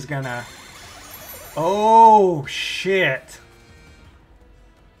see if he's gonna... Oh, shit.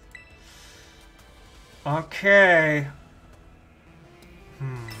 Okay.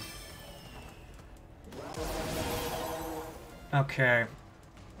 Okay.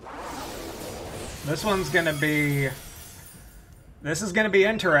 This one's gonna be... This is gonna be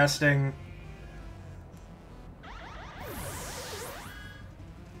interesting.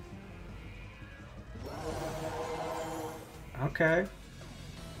 Okay.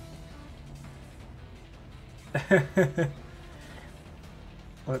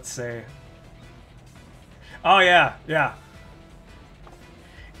 Let's see. Oh, yeah, yeah.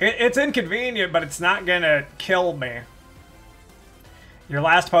 It's inconvenient, but it's not gonna kill me. Your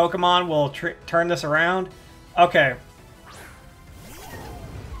last Pokemon will turn this around? Okay.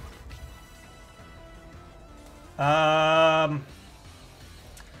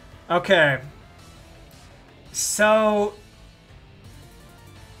 Okay. So...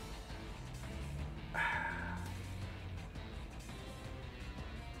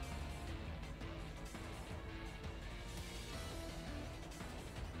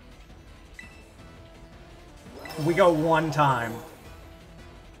 we go one time.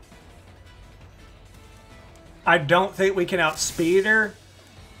 I don't think we can outspeed her,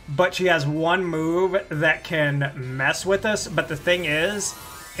 but she has one move that can mess with us. But the thing is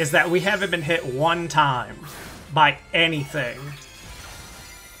that we haven't been hit one time by anything.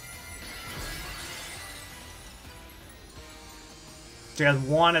 She has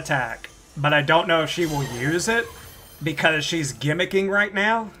one attack, but I don't know if she will use it because she's gimmicking right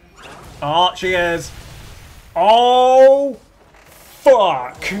now. Oh, she is. Oh,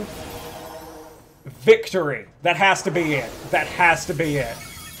 fuck. Victory. That has to be it. That has to be it.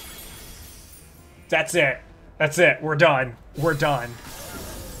 That's it. That's it. We're done. We're done.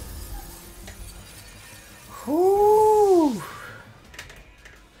 Whew.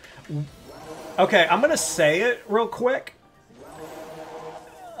 Okay, I'm gonna say it real quick.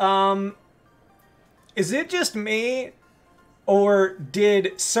 Is it just me, or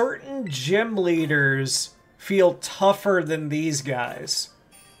did certain gym leaders feel tougher than these guys?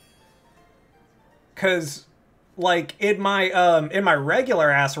 Cause, like, in my regular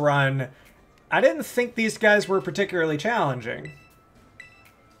ass run, I didn't think these guys were particularly challenging.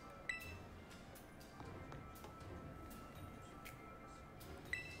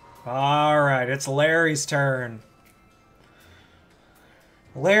 Alright, it's Larry's turn.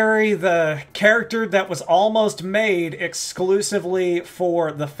 Larry, the character that was almost made exclusively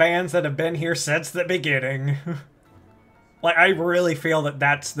for the fans that have been here since the beginning. Like, I really feel that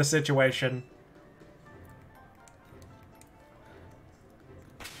that's the situation.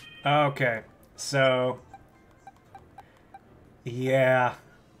 Okay, so... yeah.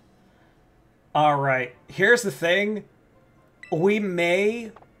 Alright, here's the thing. We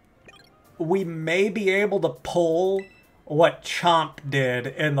may be able to pull what Chomp did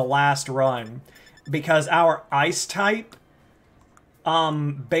in the last run, because our ice type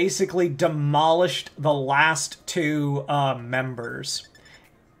basically demolished the last two members.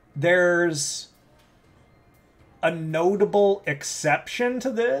 There's a notable exception to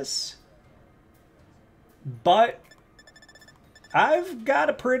this, but I've got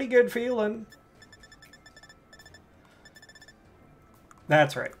a pretty good feeling.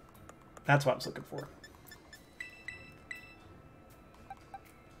 That's right. That's what I was looking for.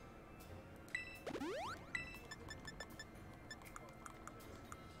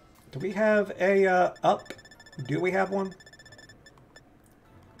 Do we have a, up? Do we have one?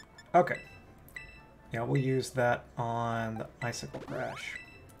 Okay. Yeah, we'll use that on the Icicle Crash.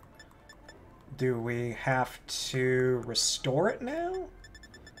 Do we have to restore it now?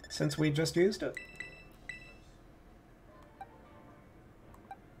 Since we just used it?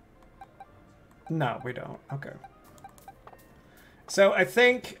 No, we don't. Okay. So I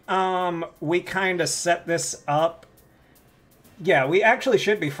think we kind of set this up. Yeah, we actually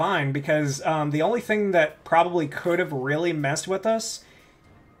should be fine, because the only thing that probably could have really messed with us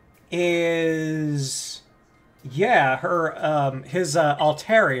is, yeah, his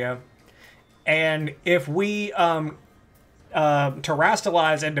Altaria. And if we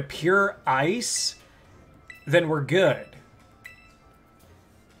terrastalize into pure ice, then we're good.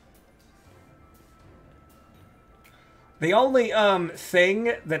 The only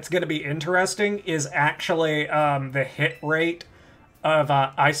thing that's going to be interesting is actually the hit rate of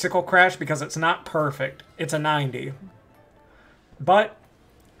Icicle Crash, because it's not perfect. It's a 90. But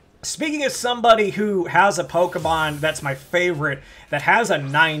speaking as somebody who has a Pokemon that's my favorite, that has a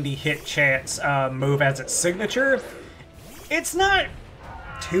 90 hit chance move as its signature, it's not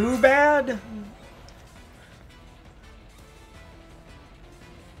too bad.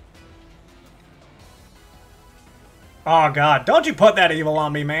 Oh god, don't you put that evil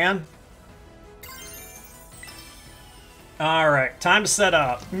on me, man. Alright, time to set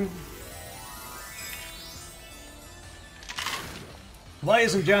up.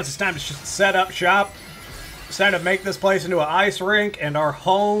 Ladies and gents, it's time to set up shop. It's time to make this place into an ice rink and our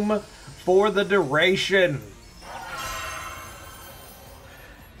home for the duration.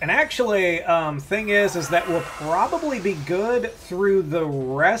 And actually, thing is that we'll probably be good through the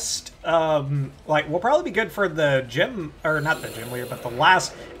rest, like, we'll probably be good for the gym, or not the gym leader, but the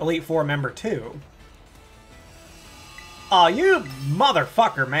last Elite Four member too. Aw, you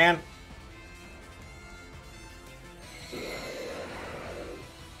motherfucker, man.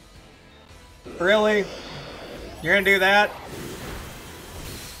 Really? You're gonna do that?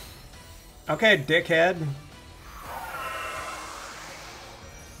 Okay, dickhead.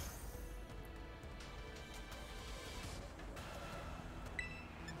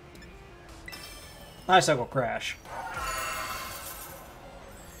 Icicle Crash.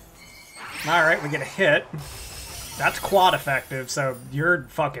 Alright, we get a hit. That's quad effective, so you're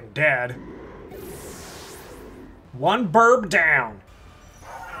fucking dead. One burb down.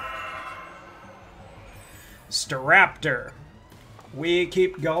 Staraptor. We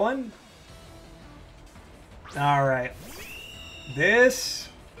keep going. Alright. This...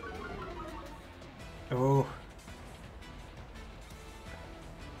 Ooh.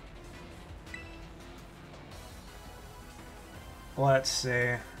 Let's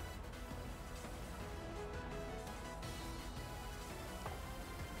see.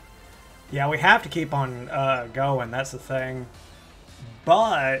 Yeah, we have to keep on going, that's the thing.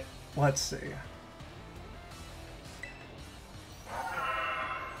 But, let's see.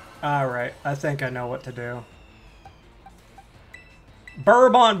 Alright, I think I know what to do.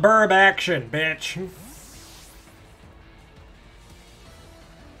 Burb on burb action, bitch.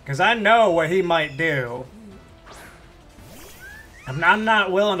 Because I know what he might do. I'm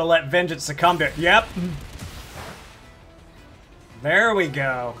not willing to let vengeance succumb to it. Yep. There we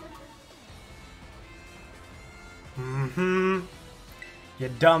go. Mm-hmm. You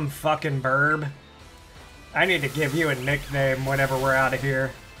dumb fucking burb. I need to give you a nickname whenever we're out of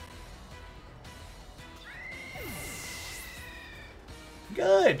here.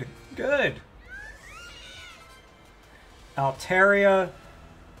 Good. Good. Altaria.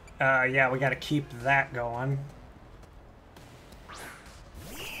 Yeah, we gotta keep that going.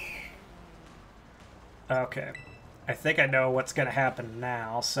 Okay. I think I know what's gonna happen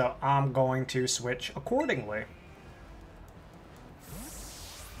now, so I'm going to switch accordingly.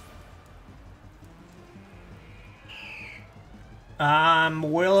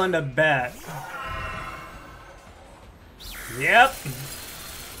 I'm willing to bet. Yep.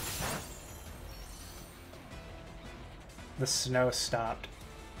 The snow stopped.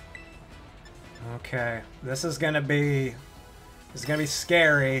 Okay, this is gonna be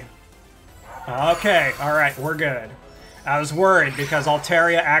scary. Okay, alright, we're good. I was worried because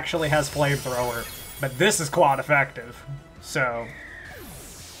Altaria actually has flamethrower, but this is quad effective, so...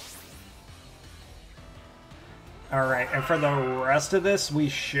 Alright, and for the rest of this, we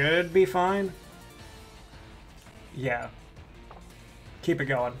should be fine. Yeah. Keep it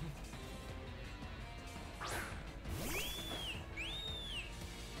going.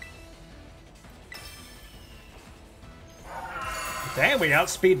 Damn, we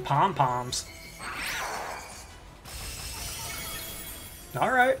outspeed pom-poms.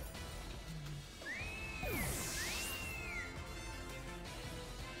 Alright.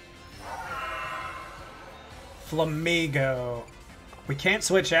 Flamigo. We can't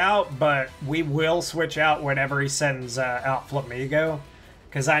switch out, but we will switch out whenever he sends out Flamigo.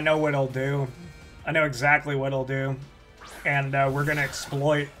 Because I know what he'll do. I know exactly what he'll do. And we're gonna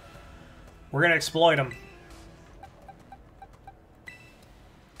exploit... We're gonna exploit him.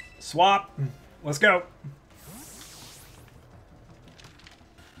 Swap. Let's go.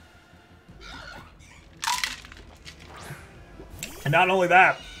 And not only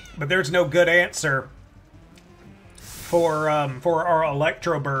that, but there's no good answer for our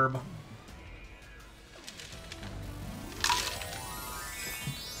Electroburb.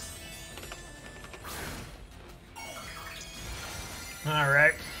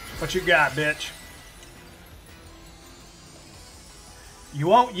 Alright. What you got, bitch? You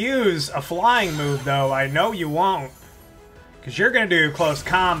won't use a flying move, though. I know you won't. Because you're going to do close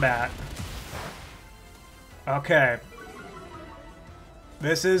combat. Okay.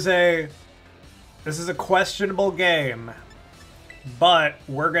 This is a questionable game. But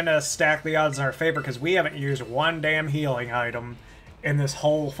we're going to stack the odds in our favor because we haven't used one damn healing item in this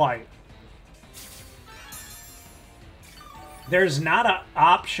whole fight. There's not an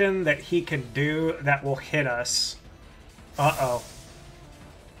option that he can do that will hit us. Uh-oh.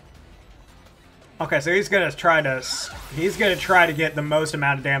 Okay, so he's gonna try to get the most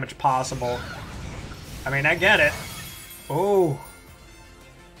amount of damage possible. I mean, I get it. Oh.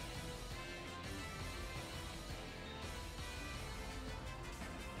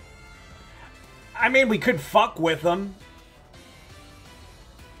 I mean, we could fuck with them.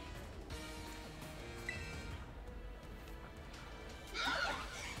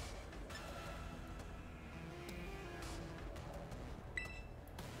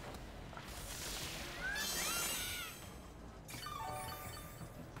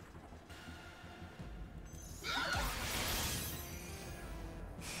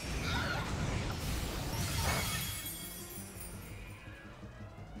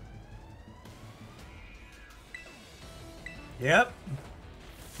 Yep.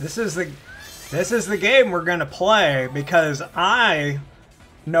 This is the game we're gonna play because I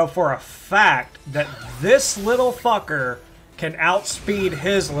know for a fact that this little fucker can outspeed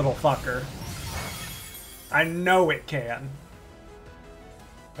his little fucker. I know it can.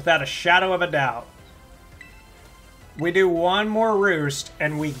 Without a shadow of a doubt. we do one more roost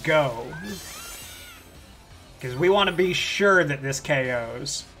and we go. Because we want to be sure that this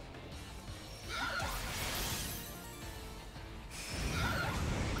KOs.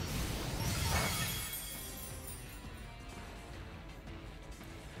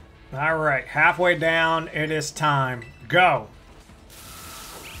 Alright, halfway down, it is time. Go!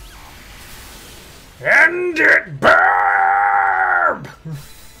 End it, Burb!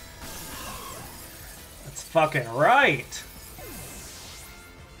 That's fucking right.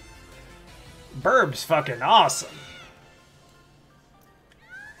 Burb's fucking awesome.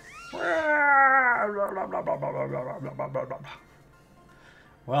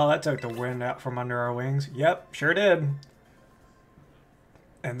 Well, that took the wind out from under our wings. Yep, sure did.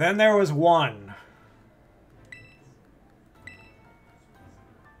 And then there was one.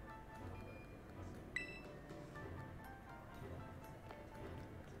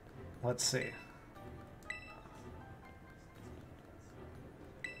 Let's see.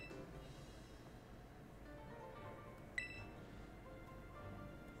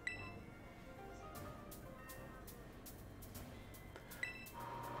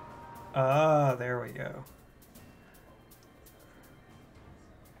 There we go.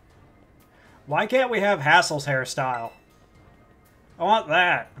 Why can't we have Hassel's hairstyle? I want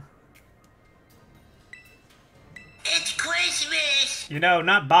that. It's Christmas! You know,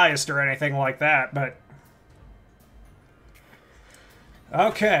 not biased or anything like that, but...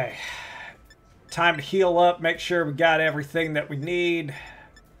 Okay. Time to heal up, make sure we got everything that we need.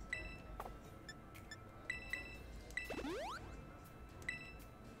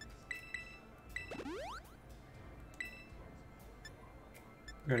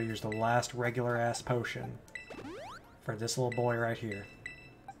 I'm gonna use the last regular-ass potion for this little boy right here.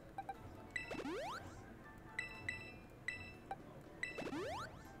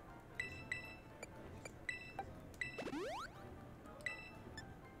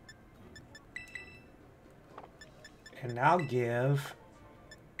 And I'll give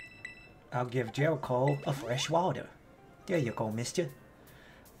Jericho a fresh water. There you go, mister.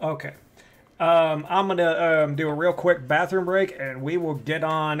 Okay. I'm gonna do a real quick bathroom break, and we will get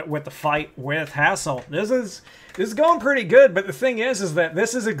on with the fight with Hassel. This is going pretty good, but the thing is that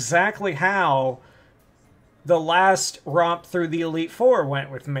this is exactly how the last romp through the Elite Four went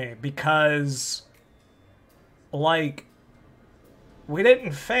with me, because, like, we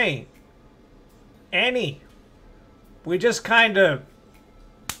didn't faint any. We just kind of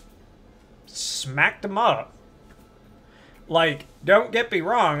smacked them up. Like, don't get me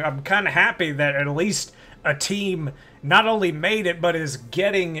wrong, I'm kind of happy that at least a team not only made it, but is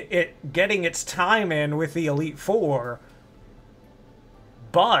getting its time in with the Elite Four.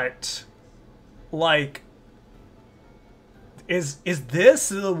 But, like, is this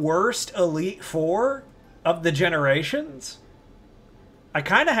the worst Elite Four of the generations? I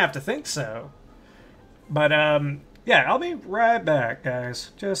kind of have to think so. But, yeah, I'll be right back,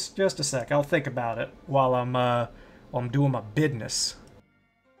 guys. Just a sec. I'll think about it while I'm doing my business.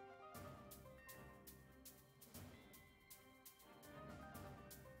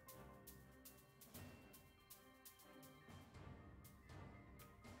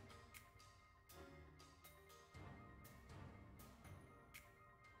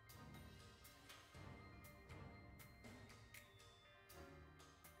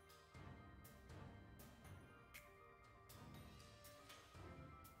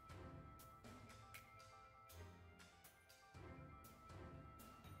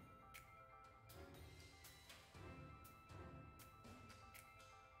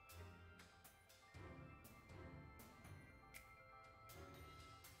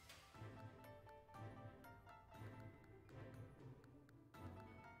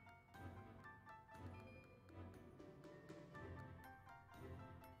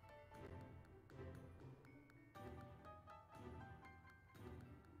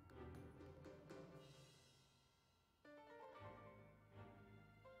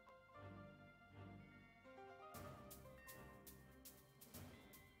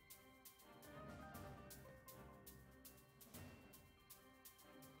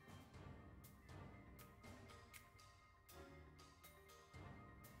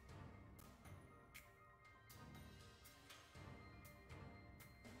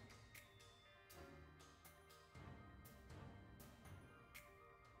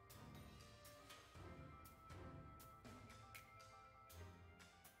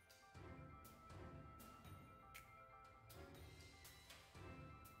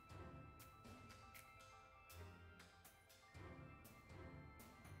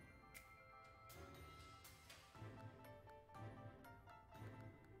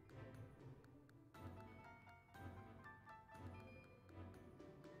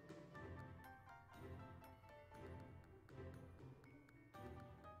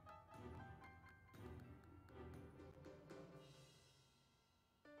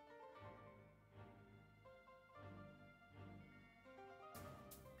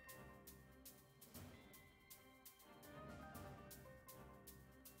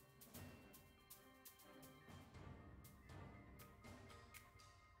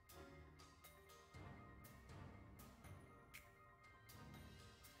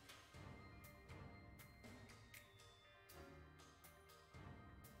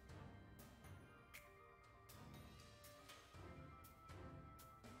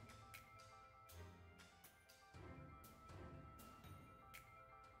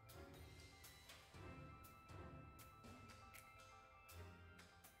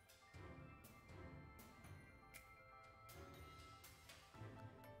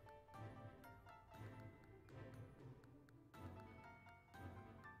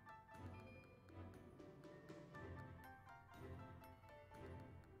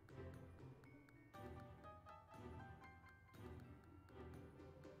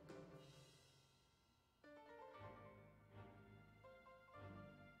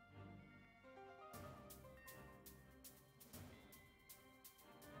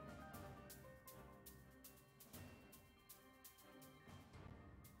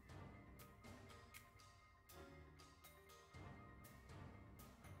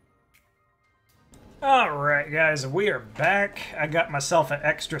 Alright, guys, we are back. I got myself an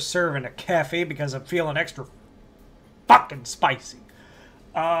extra serving of coffee because I'm feeling extra fucking spicy.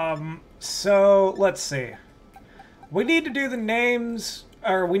 So, let's see. We need to do the names,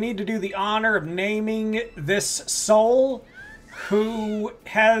 or we need to do the honor of naming this soul who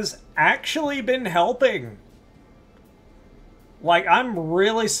has actually been helping. Like, I'm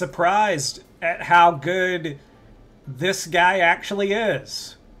really surprised at how good this guy actually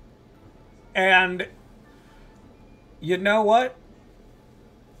is. And you know what?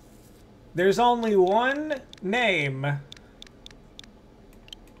 There's only one name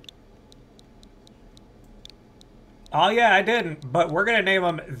oh yeah, I didn't, but we're gonna name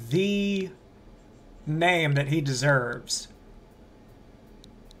him the name that he deserves.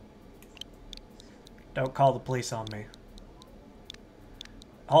 Don't call the police on me.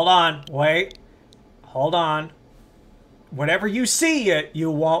 Hold on, wait. Hold on. Whenever you see it, you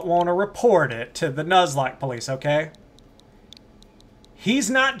won't want to report it to the NUZLOCKE police, okay? He's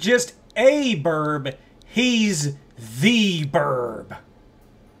not just a burb, he's the burb.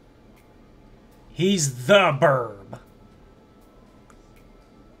 He's the burb.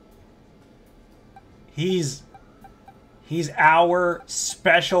 He's our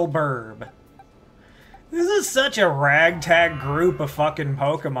special burb. This is such a ragtag group of fucking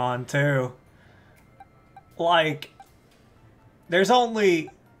Pokemon, too. Like, there's only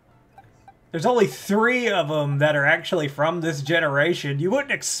 3 of them that are actually from this generation. You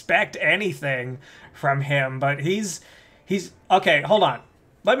wouldn't expect anything from him, but he's okay, hold on.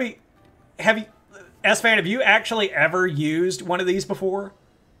 S-Fan, have you actually ever used one of these before?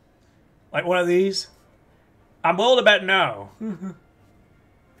 Like one of these? I'm willing to bet no.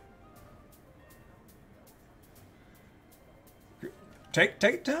 Take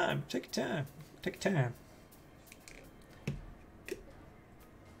your time. Take your time. Take your time.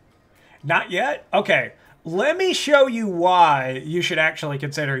 Not yet? Okay. Let me show you why you should actually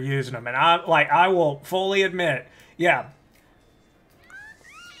consider using them. And I will fully admit, yeah.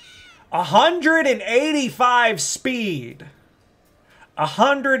 185 speed.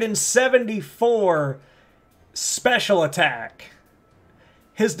 174 special attack.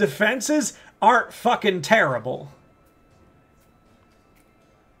 His defenses aren't fucking terrible.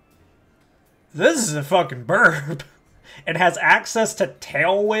 This is a fucking burb. It has access to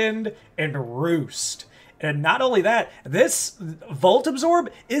Tailwind and Roost. And not only that, this Volt Absorb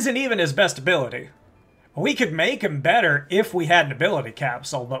isn't even his best ability. We could make him better if we had an ability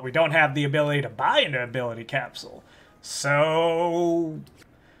capsule, but we don't have the ability to buy an ability capsule. So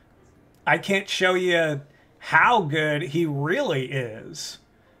I can't show you how good he really is.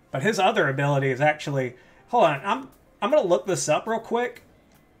 But his other ability is actually... Hold on, I'm going to look this up real quick.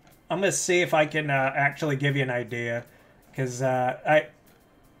 I'm going to see if I can actually give you an idea. Because I'll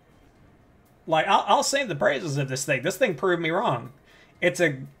sing the praises of this thing. This thing proved me wrong. It's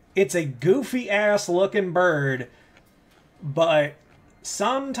a goofy-ass looking bird. But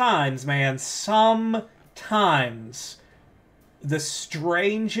sometimes, man, sometimes the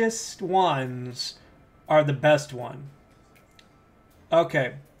strangest ones are the best one.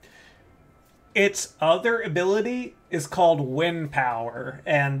 Okay. Its other ability is called Wind Power,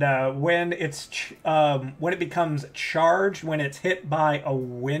 and when it becomes charged, when it's hit by a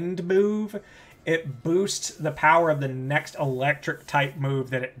wind move, it boosts the power of the next electric type move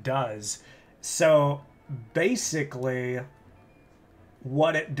that it does. So basically,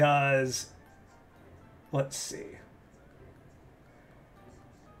 what it does, let's see.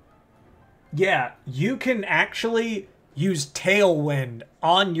 Yeah, you can actually use Tailwind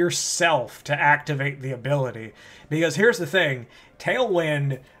on yourself to activate the ability. Because here's the thing,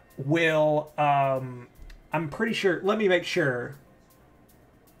 Tailwind will, I'm pretty sure, let me make sure.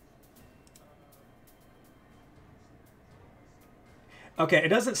 Okay, it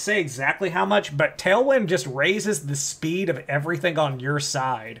doesn't say exactly how much, but Tailwind just raises the speed of everything on your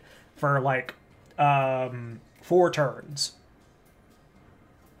side for like 4 turns.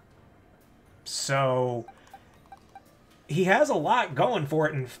 So he has a lot going for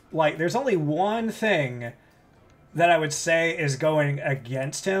it, and like there's only one thing that I would say is going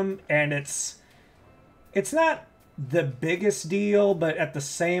against him, and it's not the biggest deal, but at the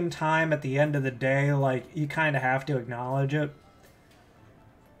same time, at the end of the day, like you kind of have to acknowledge it.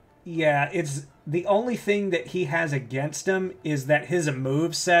 Yeah, it's the only thing that he has against him is that his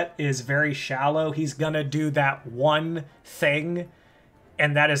moveset is very shallow. He's gonna do that one thing,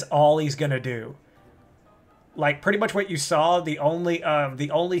 and that is all he's gonna do. Like, pretty much what you saw, the only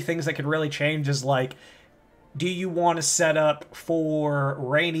things that could really change is, like, do you want to set up for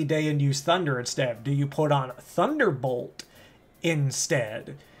Rainy Day and use Thunder instead? Do you put on Thunderbolt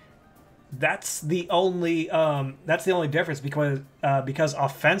instead? That's the only difference because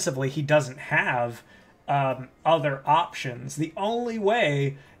offensively he doesn't have other options. The only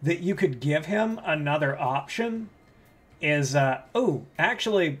way that you could give him another option is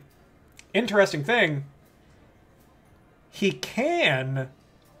actually, interesting thing, he can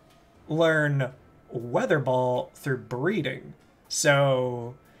learn Weather Ball through breeding.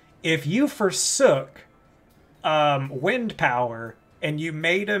 So if you forsook wind power and you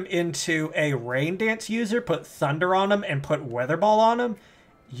made him into a rain dance user, put thunder on him and put Weather Ball on him,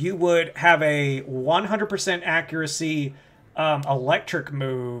 you would have a 100% accuracy electric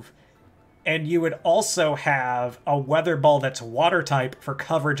move, and you would also have a Weather Ball that's water type for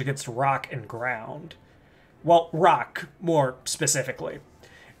coverage against rock and ground. Well, rock more specifically.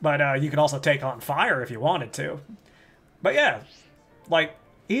 But you could also take on fire if you wanted to. But yeah, like,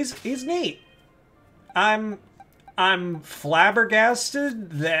 he's neat. I'm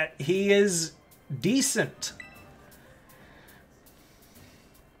flabbergasted that he is decent.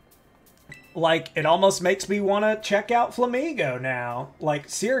 Like, it almost makes me want to check out Flamigo now. Like,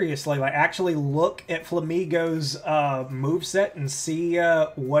 seriously, like, actually look at Flamigo's moveset and see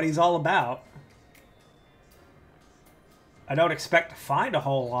what he's all about. I don't expect to find a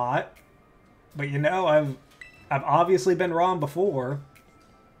whole lot, but you know, I've obviously been wrong before.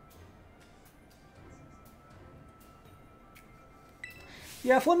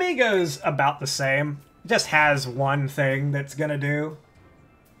 Yeah, Flamigo's about the same. Just has one thing that's gonna do.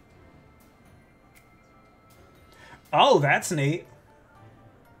 Oh, that's neat.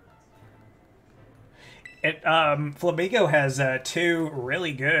 Flamigo has two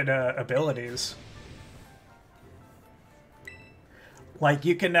really good abilities. Like,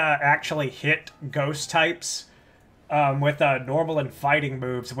 you can actually hit ghost types with normal and fighting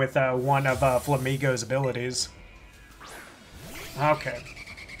moves with one of Flamigo's abilities. Okay.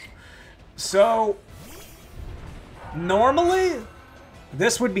 So, normally,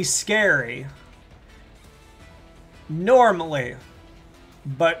 this would be scary. Normally.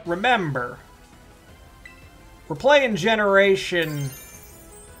 But remember, we're playing generation...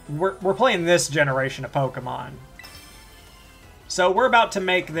 We're playing this generation of Pokemon. So we're about to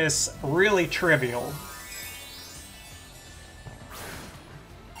make this really trivial.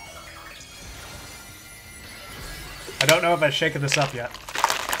 I don't know if I've shaken this up yet.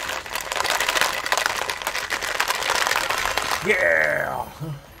 Yeah!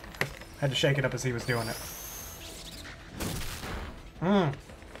 Had to shake it up as he was doing it.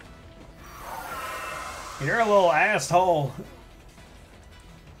 You're a little asshole.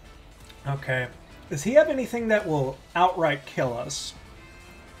 Okay. Does he have anything that will outright kill us?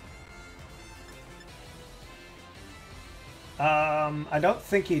 I don't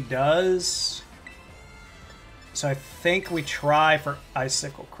think he does. So I think we try for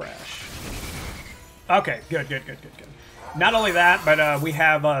Icicle Crash. Okay, good. Not only that, but we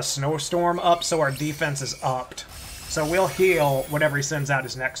have Snowstorm up, so our defense is upped. So we'll heal whenever he sends out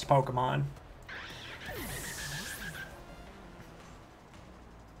his next Pokemon.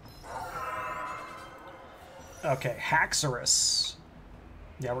 Okay, Haxorus.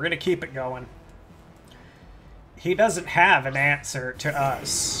 Yeah, we're gonna keep it going. He doesn't have an answer to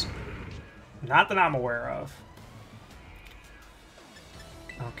us. Not that I'm aware of.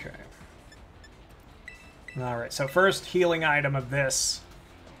 Okay. Alright, so first healing item of this.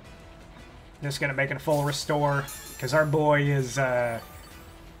 Just gonna make it a full restore, because our boy is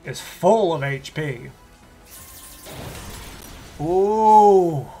full of HP.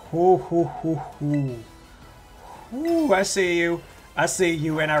 Ooh. Ooh, I see you. I see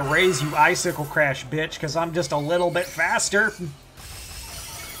you, and I raise you Icicle Crash, bitch, because I'm just a little bit faster.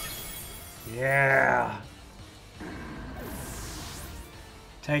 Yeah.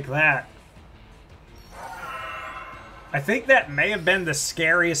 Take that. I think that may have been the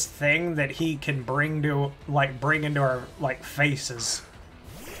scariest thing that he can bring to, like, bring into our, like, faces.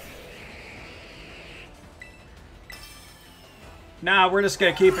 Nah, we're just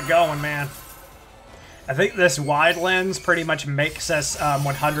gonna keep it going, man. I think this wide lens pretty much makes us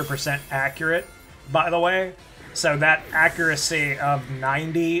 100% accurate, by the way. So that accuracy of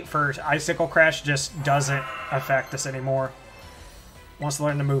 90 for Icicle Crash just doesn't affect us anymore. Wants to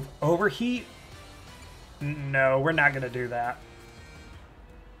learn to move Overheat? No, we're not going to do that.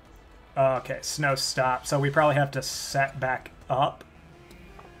 Okay, Snow Stop. So we probably have to set back up.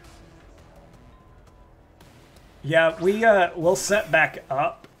 Yeah, we'll set back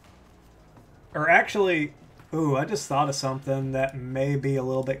up. Or actually, ooh, I just thought of something that may be a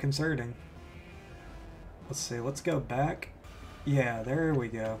little bit concerning. Let's see, let's go back. Yeah, there we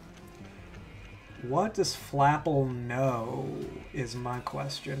go. What does Flapple know is my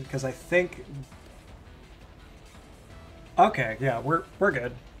question, because I think... Okay, yeah, we're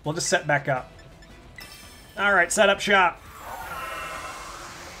good. We'll just set back up. Alright, set up shop.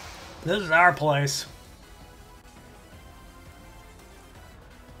 This is our place.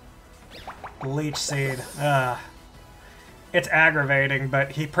 Leech Seed. It's aggravating,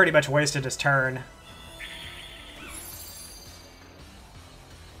 but he pretty much wasted his turn.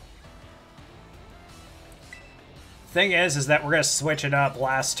 Thing is that we're going to switch it up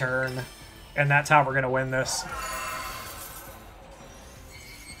last turn, and that's how we're going to win this.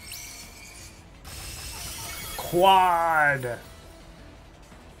 Quad!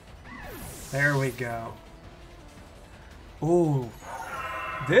 There we go. Ooh.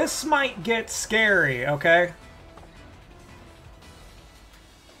 This might get scary, okay?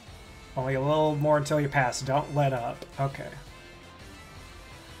 Only a little more until you pass. Don't let up. Okay.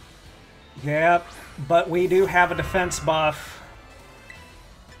 Yep, but we do have a defense buff.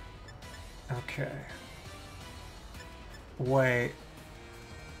 Okay. Wait.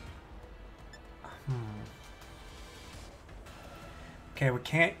 Okay, we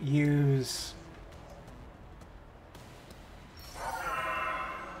can't use...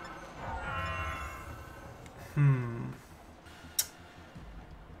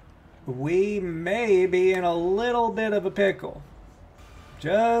 We may be in a little bit of a pickle.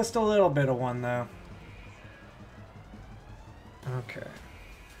 Just a little bit of one, though. Okay.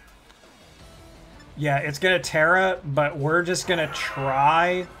 Yeah, it's gonna Terra, but we're just gonna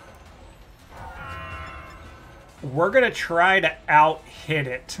try... We're gonna try to out-hit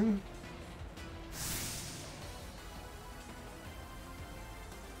it.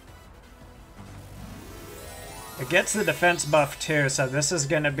 It gets the defense buff too, so this is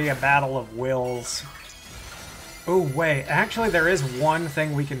gonna be a battle of wills. Oh wait, actually there is one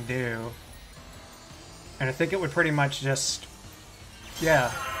thing we can do. And I think it would pretty much just...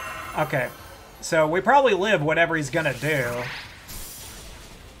 Yeah. Okay. So we probably live whatever he's gonna do.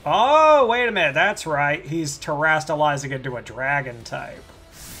 Oh, wait a minute, that's right. He's terrestrializing into a dragon type.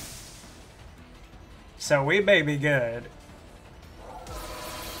 So we may be good.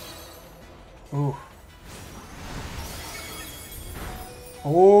 Ooh.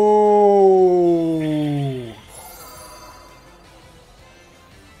 Ooh.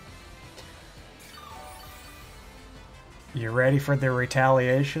 You ready for the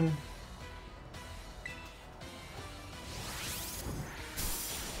retaliation?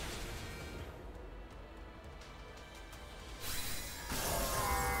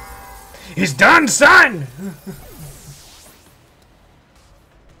 He's done, son!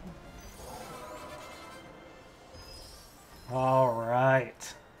 All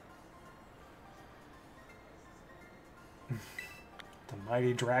right. The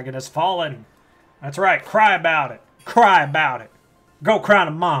mighty dragon has fallen. That's right. Cry about it. Cry about it. Go cry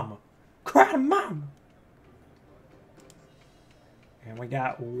to mama. Cry to mama. And we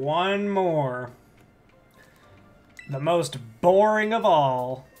got one more. The most boring of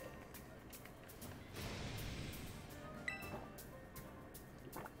all.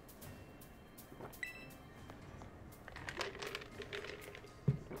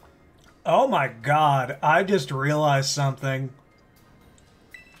 Oh my god, I just realized something.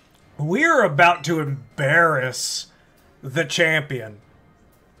 We're about to embarrass the champion.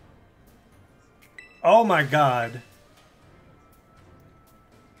 Oh my god.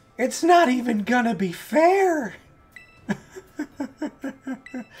 It's not even gonna be fair.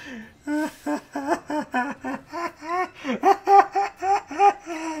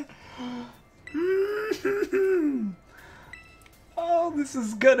 Oh, this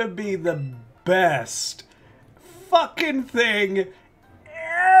is gonna be the best fucking thing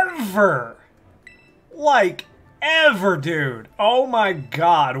ever. Like, ever, dude. Oh my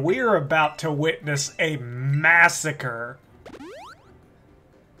god, we are about to witness a massacre.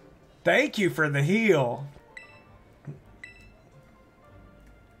 Thank you for the heal.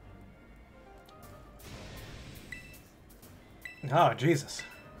 Oh, Jesus.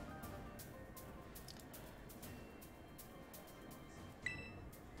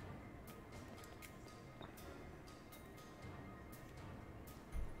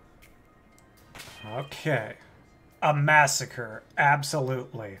 Okay. A massacre.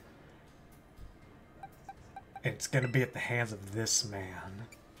 Absolutely. It's gonna be at the hands of this man.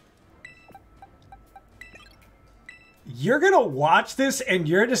 You're gonna watch this and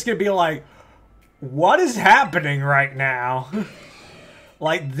you're just gonna be like, what is happening right now?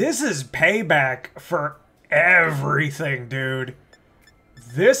 Like, this is payback for everything, dude.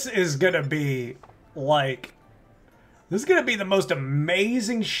 This is gonna be, like, This is gonna be the most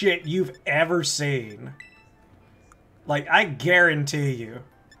amazing shit you've ever seen. Like, I guarantee you.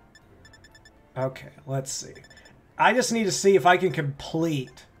 Okay, let's see. I just need to see if I can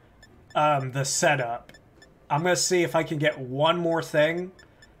complete the setup. I'm gonna see if I can get one more thing.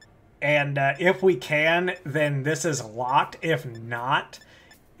 And if we can, then this is locked. If not,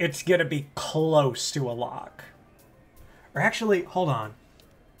 it's gonna be close to a lock. Or actually, hold on.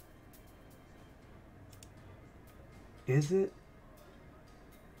 Is it?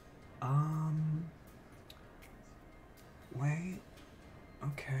 Wait.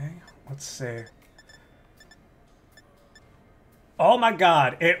 Okay. Let's see. Oh my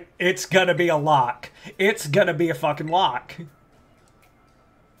god, it's gonna be a lock. It's gonna be a fucking lock.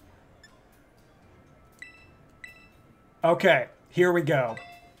 Okay, here we go.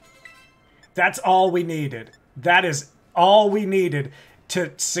 That's all we needed. That is all we needed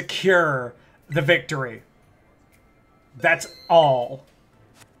to secure the victory. That's all.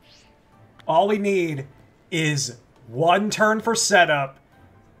 All we need is one turn for setup,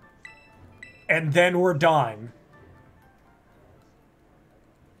 and then we're done.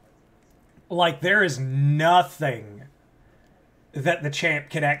 Like, there is nothing that the champ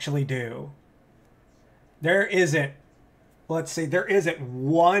can actually do. There isn't, let's see, there isn't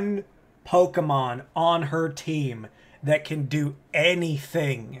one Pokemon on her team that can do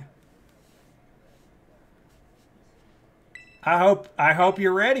anything. I hope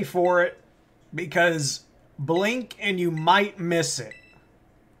you're ready for it, because blink and you might miss it.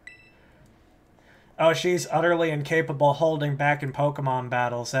 Oh, she's utterly incapable of holding back in Pokemon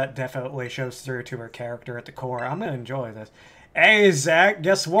battles. That definitely shows through to her character at the core. I'm gonna enjoy this. Hey, Zach,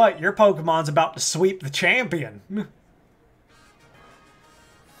 guess what? Your Pokemon's about to sweep the champion.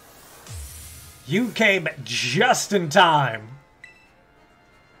 You came just in time.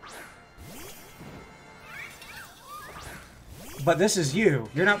 But this is you.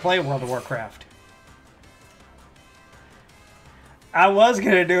 You're not playing World of Warcraft. I was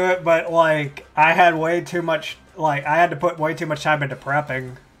gonna do it, but, like, I had way too much, like, I had to put way too much time into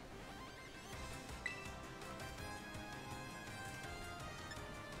prepping.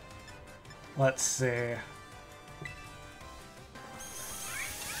 Let's see.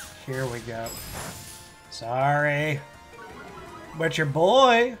 Here we go. Sorry. But your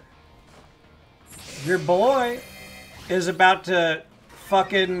boy is about to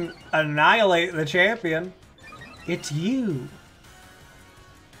fucking annihilate the champion. It's you.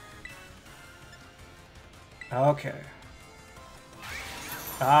 Okay.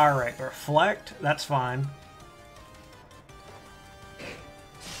 Alright, reflect. That's fine.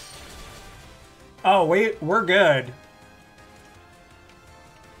 Oh, we're good.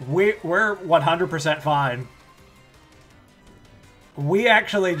 We're 100% fine. We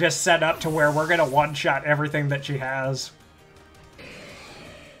actually just set up to where we're gonna one-shot everything that she has.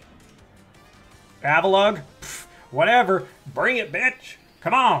 Avalugg? Pff, whatever. Bring it, bitch.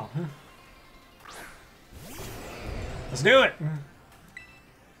 Come on. Let's do it.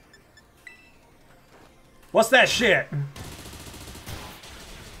 What's that shit?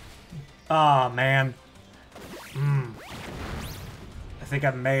 Aw, oh, man. I think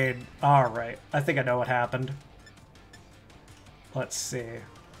I made... Alright. I think I know what happened. Let's see.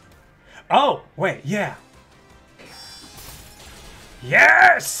 Oh! Wait, yeah.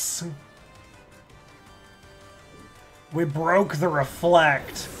 Yes! We broke the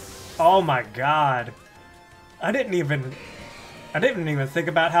reflect. Oh my god. I didn't even think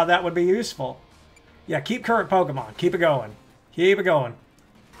about how that would be useful. Yeah, keep current Pokemon. Keep it going. Keep it going.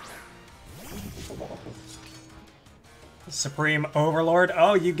 Supreme Overlord.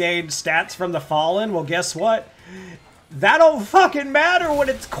 Oh, you gained stats from the Fallen? Well, guess what? That don't fucking matter when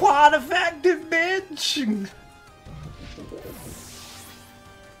it's quad effective, bitch!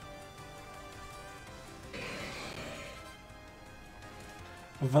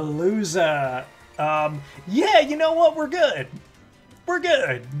 Veluza. Yeah, you know what? We're good. We're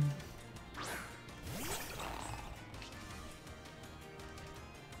good.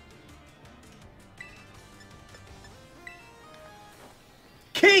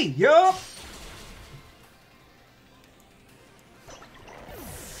 Key, yup.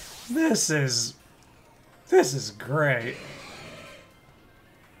 This is great.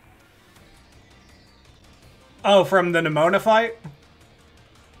 Oh, from the Nemona fight?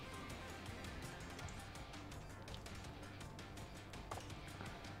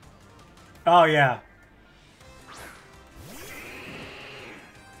 Oh, yeah.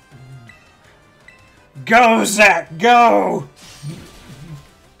 Go, Zach, go!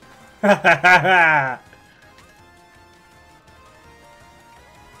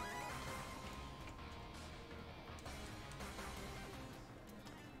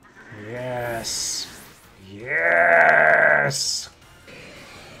 Yes!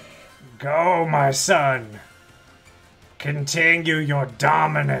 Go, my son. Continue your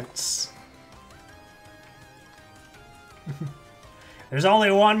dominance. There's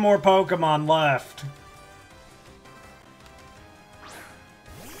only one more Pokemon left.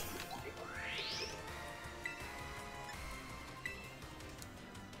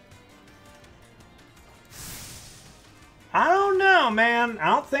 I don't know, man.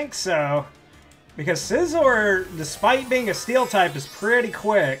 I don't think so. Because Scizor, despite being a steel type, is pretty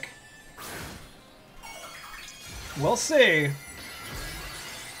quick. We'll see.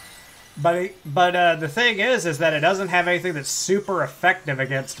 But the thing is that it doesn't have anything that's super effective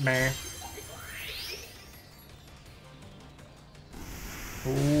against me.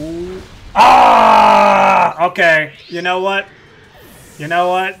 Ooh. Ah! Okay. You know what? You know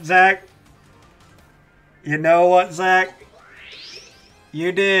what, Zach? You know what, Zach?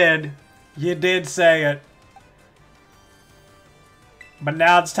 You did. You did say it. But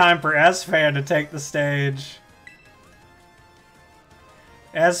now it's time for S-Fan to take the stage.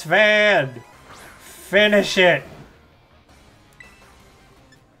 S-Fan! Finish it!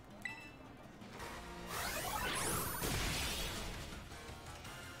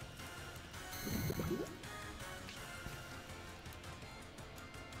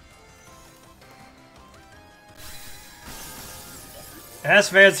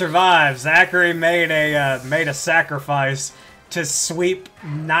 S-Fan survives. Zachary made a sacrifice to sweep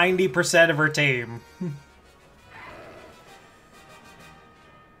 90% of her team.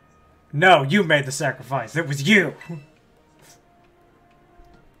 No, you made the sacrifice. It was you. It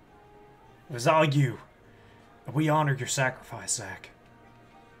was all you. We honor your sacrifice, Zach.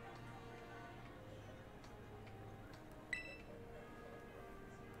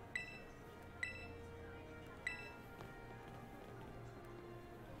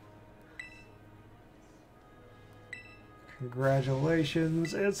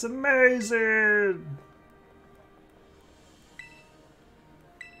 Congratulations, it's amazing!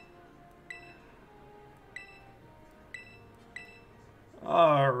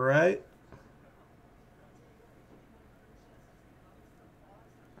 Alright.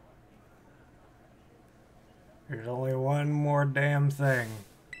 There's only one more damn thing.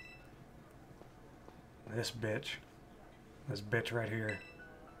 This bitch. This bitch right here.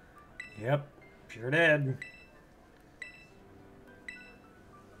 Yep, sure did.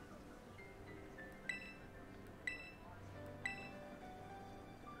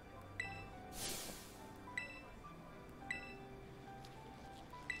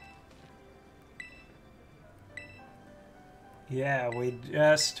 Yeah, we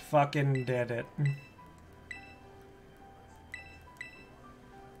just fucking did it.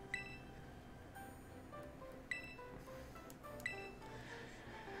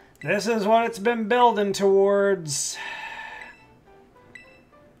 This is what it's been building towards.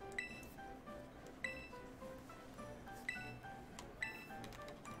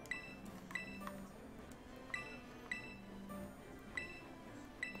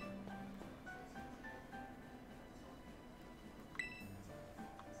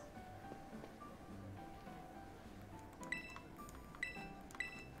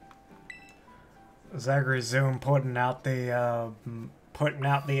 Zachary Zoom putting out the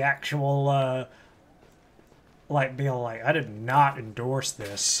actual like being like, I did not endorse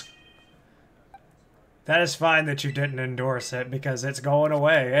this. That is fine that you didn't endorse it because it's going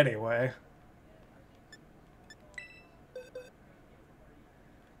away anyway.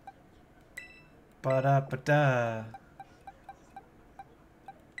 But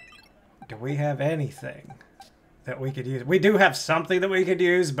do we have anything that we could use? We do have something that we could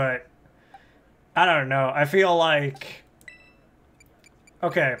use, but I don't know. I feel like...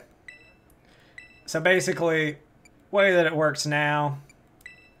 Okay. So basically, way that it works now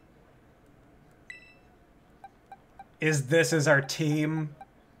is this is our team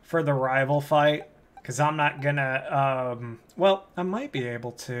for the rival fight. Because I'm not gonna... well, I might be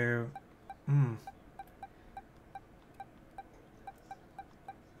able to...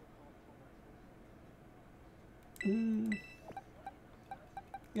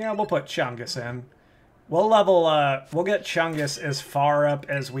 Yeah, we'll put Chungus in. We'll level, we'll get Chungus as far up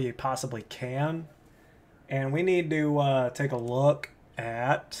as we possibly can. And we need to, take a look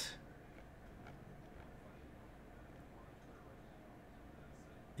at...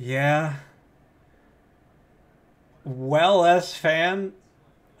 Yeah. Well, S-Fan,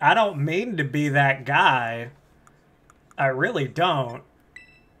 I don't mean to be that guy. I really don't.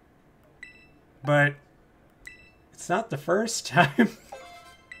 But it's not the first time.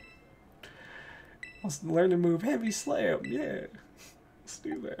 Let's learn to move heavy slam. Yeah. Let's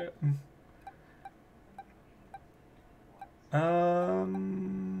do that.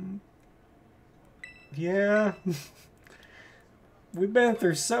 Yeah. We've been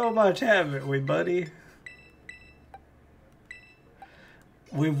through so much, haven't we, buddy?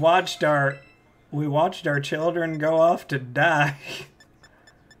 We watched our children go off to die.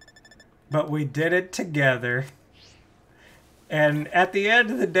 But we did it together. And at the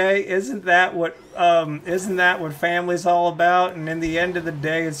end of the day, isn't that what family's all about? And in the end of the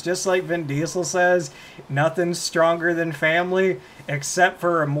day, it's just like Vin Diesel says, nothing's stronger than family except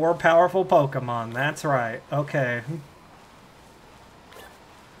for a more powerful Pokemon. That's right. Okay.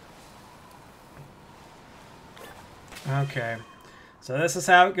 Okay. So this is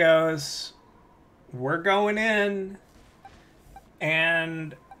how it goes. We're going in,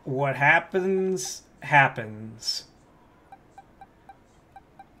 and what happens, happens.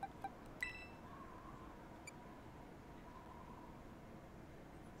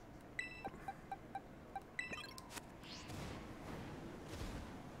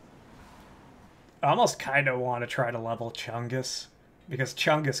 I almost kind of want to try to level Chungus, because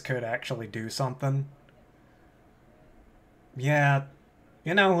Chungus could actually do something. Yeah,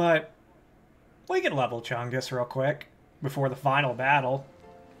 you know what? We can level Chungus real quick before the final battle.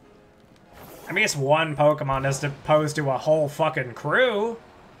 I mean, it's one Pokemon as opposed to a whole fucking crew.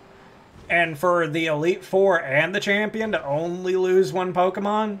 And for the Elite Four and the Champion to only lose one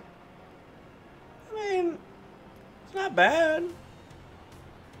Pokemon? I mean, it's not bad.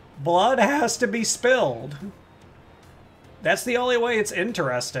 Blood has to be spilled. That's the only way it's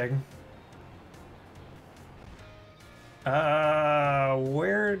interesting.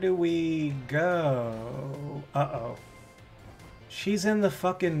 Where do we go? Uh-oh. She's in the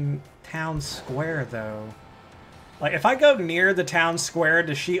fucking town square, though. Like, if I go near the town square,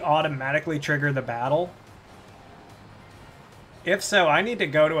 does she automatically trigger the battle? If so, I need to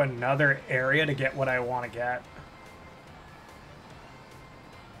go to another area to get what I want to get.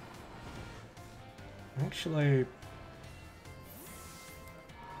 Actually,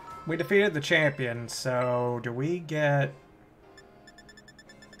 we defeated the champion, so do we get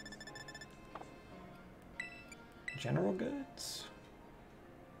general goods?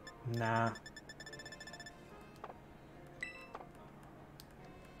 Nah.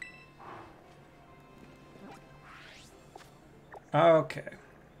 Okay.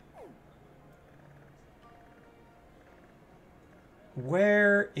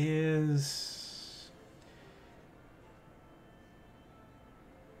 Where is...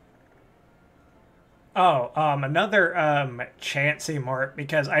 Oh, another Chansey Mart,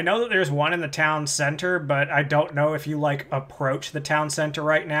 because I know that there's one in the town center, but I don't know if you, like, approach the town center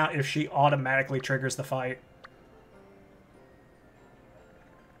right now, if she automatically triggers the fight.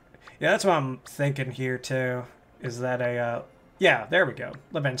 Yeah, that's what I'm thinking here, too. Is that a, yeah, there we go.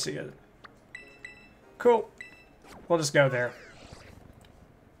 Levencia. Cool. We'll just go there.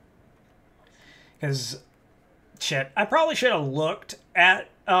 Because, shit, I probably should have looked at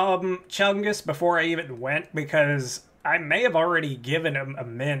Chungus before I even went, because I may have already given him a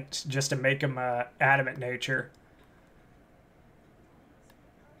mint just to make him adamant nature.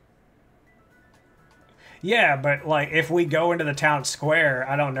 Yeah, but like if we go into the town square,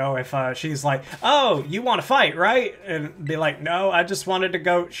 I don't know if she's like, "Oh, you want to fight, right?" And be like, "No, I just wanted to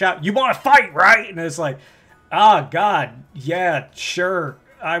go shout. You want to fight, right?" And it's like, "Oh God, yeah, sure,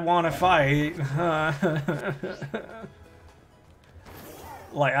 I want to fight."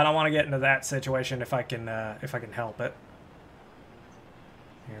 Like, I don't want to get into that situation if I can help it.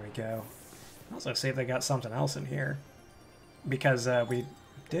 Here we go. Also, see if they got something else in here, because we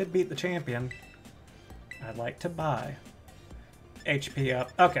did beat the champion. I'd like to buy HP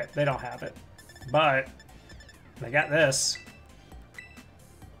up. Okay, they don't have it, but they got this.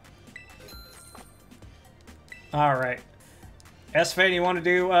 All right. S-Fane, you want to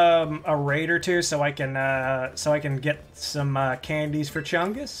do a raid or two so I can get some candies for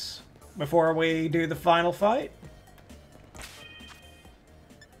Chungus before we do the final fight?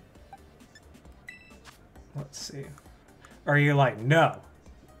 Let's see. Or are you like, no,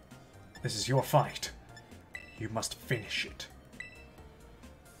 this is your fight. You must finish it.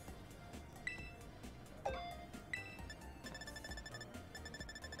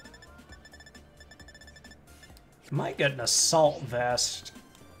 Might get an assault vest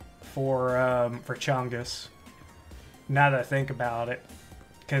for Chungus. Now that I think about it,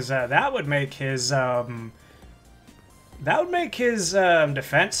 because that would make his defense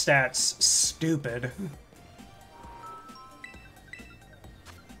stats stupid.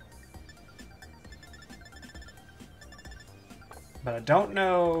 But I don't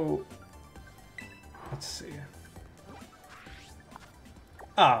know. Let's see.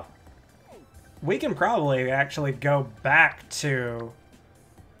 Oh. We can probably actually go back to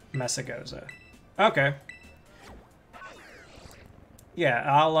Messagoza. Okay. Yeah,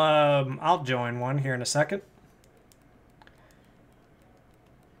 I'll join one here in a second.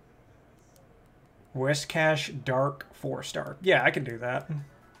 Westcache Dark 4-star. Yeah, I can do that.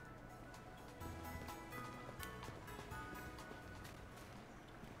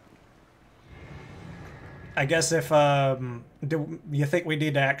 I guess if, do you think we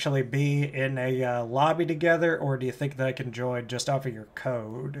need to actually be in a lobby together, or do you think that I can join just off of your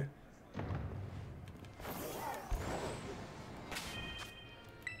code?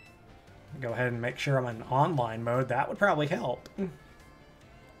 Go ahead and make sure I'm in online mode. That would probably help.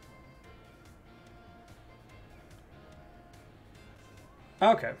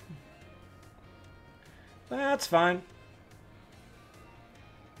 Okay. That's fine.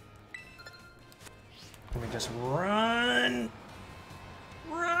 Let me just run.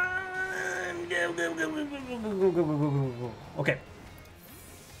 Run. Go, go, go, go, go, go, go, go, go, go, go, go. Okay.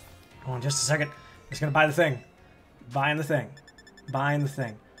 Hold on just a second. Just gonna buy the thing. Buying the thing. Buying the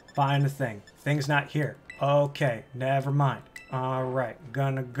thing. Buying the thing. Thing's not here. Okay, never mind. Alright,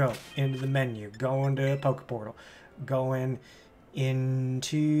 gonna go into the menu. Go into Poke Portal. Going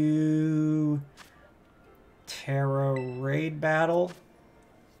into Terra Raid Battle.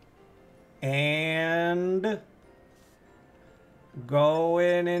 And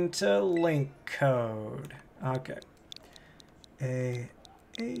going into link code. Okay. AHTNKH.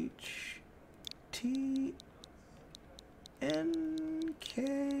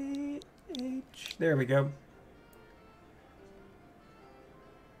 There we go.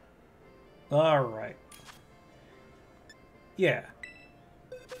 All right. Yeah.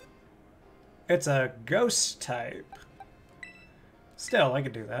 It's a ghost type. Still, I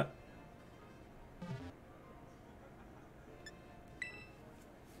could do that.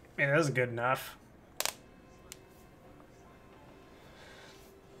 Yeah, that's good enough.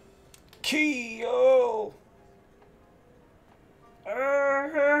 Kyo!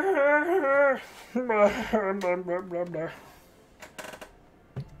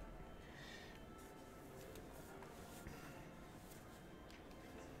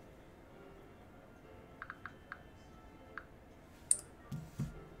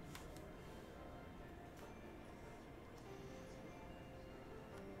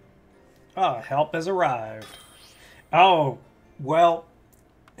 Oh, help has arrived. Oh, well,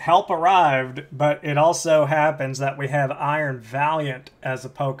 help arrived, but it also happens that we have Iron Valiant as a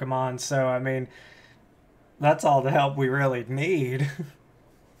Pokemon, so, I mean, that's all the help we really need.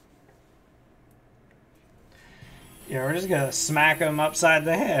 Yeah, we're just gonna smack him upside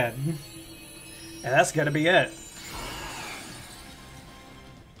the head. And that's gonna be it.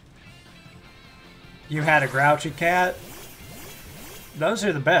 You had a grouchy cat? Those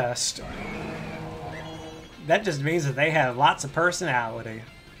are the best. That just means that they have lots of personality.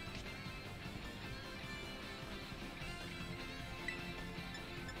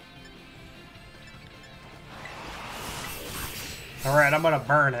 Alright, I'm gonna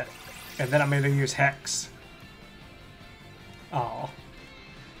burn it. And then I'm gonna use Hex. Oh.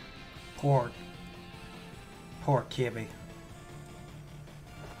 Poor Kibby.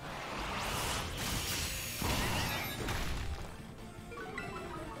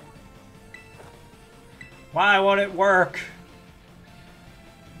 Why won't it work?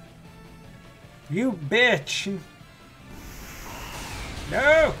 You bitch!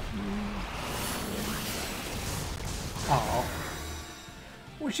 No! Oh.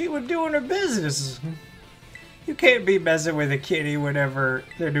 Well, she was doing her business. You can't be messing with a kitty whenever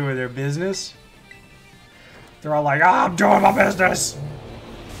they're doing their business. They're all like, I'm doing my business!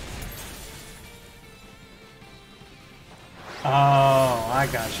 Oh, I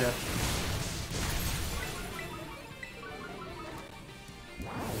gotcha.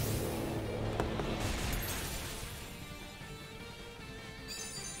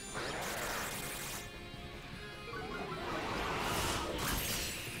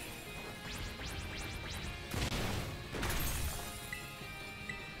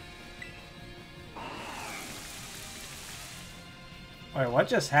 Wait, what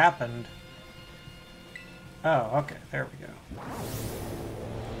just happened? Oh, okay, there we go.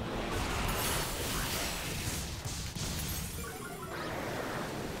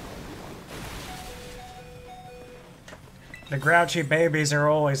 The grouchy babies are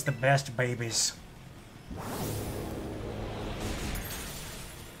always the best babies.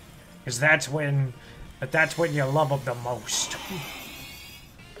 'Cause that's when you love them the most.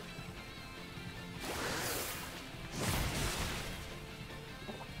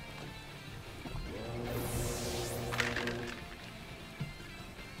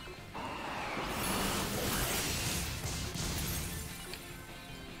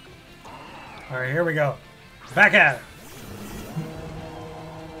 Alright, here we go. Back at it.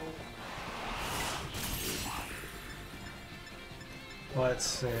 Let's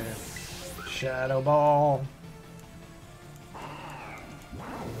see. Shadow Ball.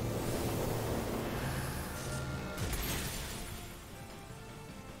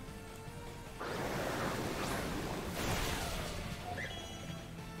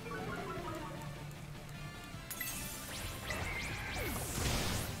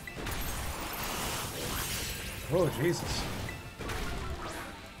 Oh, Jesus.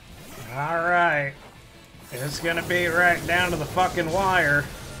 Alright. It's gonna be right down to the fucking wire.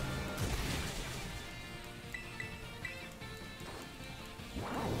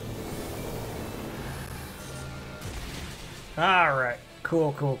 Alright.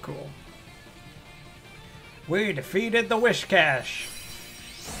 Cool, cool, cool. We defeated the Wish Cache.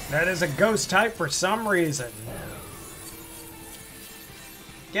 That is a ghost type for some reason.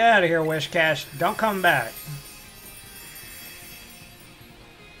 Get out of here, Wish Cache. Don't come back.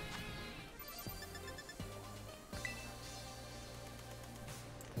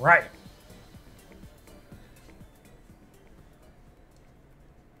 Right.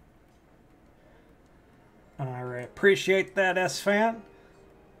 Alright, appreciate that, S-Fan. I'm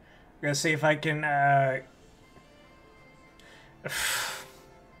gonna see if I can,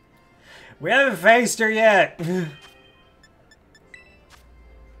 We haven't faced her yet!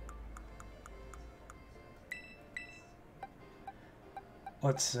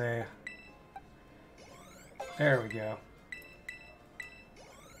 Let's see. There we go.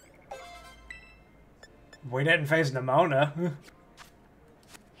 We didn't face Nimona.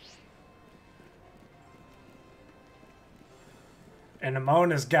 And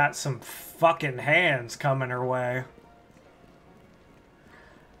Nimona's got some fucking hands coming her way.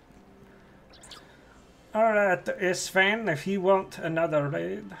 Alright, Isfan, if you want another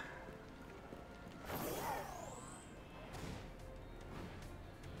raid.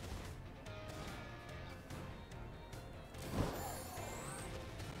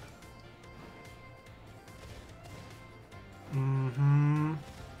 Mm-hmm.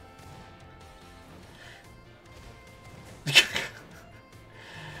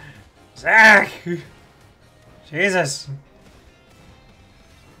 Zach! Jesus!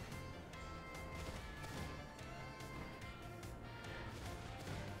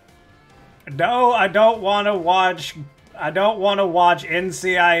 No, I don't want to watch... I don't want to watch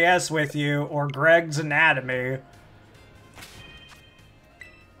NCIS with you or Greg's Anatomy.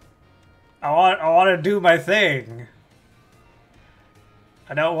 I want to do my thing.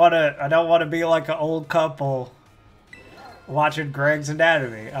 I don't want to be like an old couple watching Greg's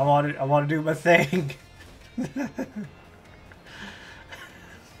Anatomy. I want to do my thing.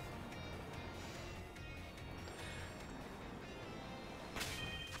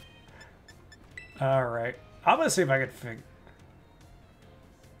 All right. I'm going to see if I can figure.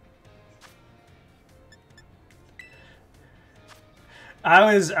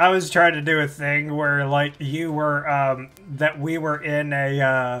 I was trying to do a thing where like you were that we were in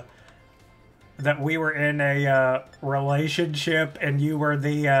a relationship and you were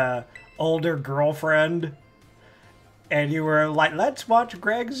the older girlfriend and you were like, let's watch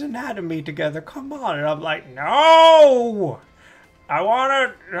Greg's Anatomy together, come on. And I'm like, no, I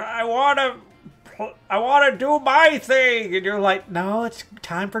wanna do my thing. And you're like, no, it's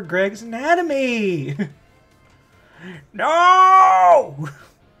time for Greg's Anatomy. No!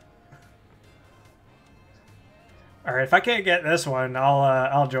 Alright, if I can't get this one,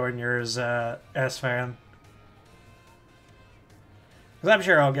 I'll join yours, S-Fan. Because I'm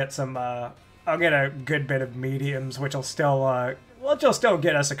sure I'll get some, I'll get a good bit of mediums, which will still, which will still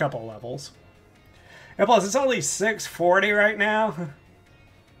get us a couple levels. And plus, it's only 640 right now.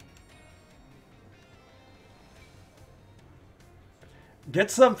 Get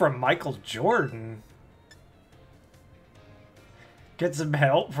some from Michael Jordan. Get some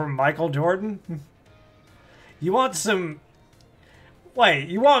help from Michael Jordan? You want some... Wait,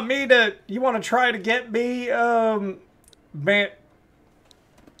 you want to try to get me,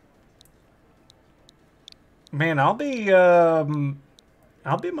 Man, I'll be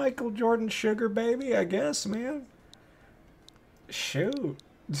Michael Jordan's sugar baby, I guess, man. Shoot.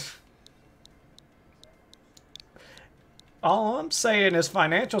 All I'm saying is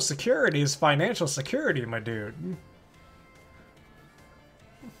financial security is financial security, my dude.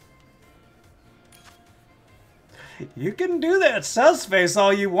 You can do that sus face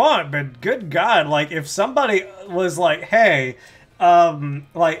all you want, but good God, like, if somebody was like, hey,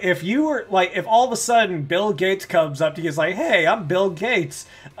 Like if you were like if all of a sudden Bill Gates comes up to you, he's like, "Hey, I'm Bill Gates.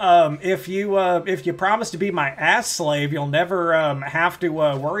 If you promise to be my ass slave, you'll never have to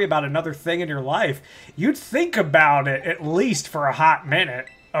worry about another thing in your life." You'd think about it at least for a hot minute,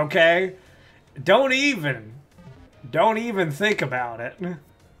 okay? Don't even think about it.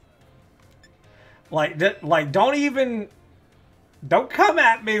 Don't come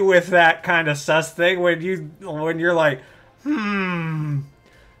at me with that kind of sus thing when you're like,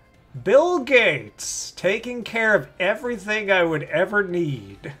 Bill Gates taking care of everything I would ever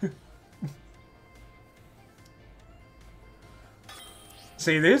need.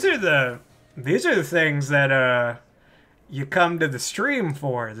 See, these are the things that you come to the stream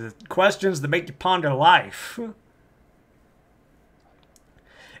for, the questions that make you ponder life.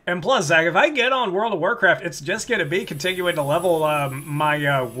 And plus, Zach, if I get on World of Warcraft, it's just gonna be continuing to level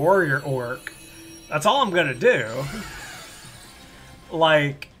my warrior orc. That's all I'm gonna do.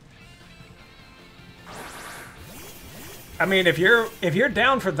 Like, I mean, if you're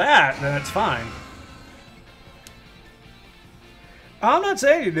down for that, then it's fine. I'm not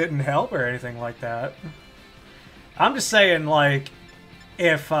saying you didn't help or anything like that. I'm just saying, like,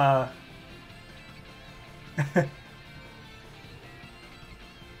 if oh,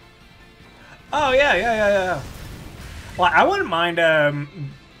 yeah. Well, I wouldn't mind,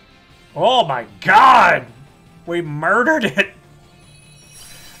 oh my god! We murdered it!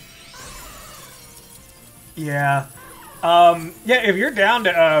 Yeah. Yeah, if you're down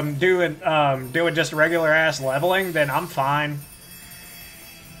to, doing just regular-ass leveling, then I'm fine.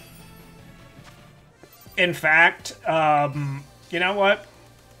 In fact, you know what?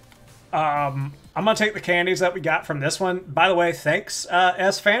 I'm gonna take the candies that we got from this one. By the way, thanks,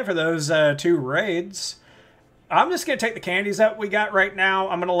 S-Fan, for those 2 raids. I'm just gonna take the candies that we got right now.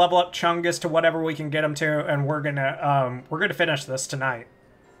 I'm gonna level up Chungus to whatever we can get him to, and we're gonna finish this tonight.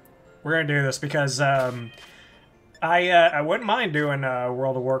 We're gonna do this because I wouldn't mind doing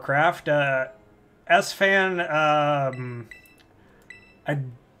World of Warcraft. S-Fan,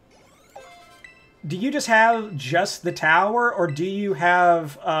 do you just have just the tower, or do you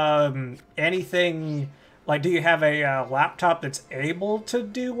have anything, like, do you have a laptop that's able to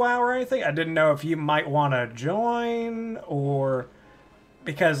do WoW or anything? I didn't know if you might want to join, or,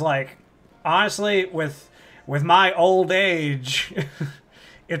 because, like, honestly, with my old age,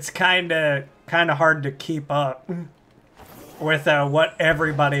 it's kind of hard to keep up with what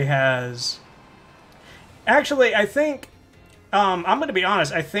everybody has. Actually, I think, I'm going to be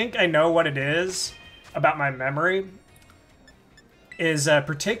honest, I think I know what it is about my memory. Is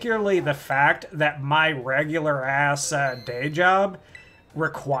particularly the fact that my regular-ass day job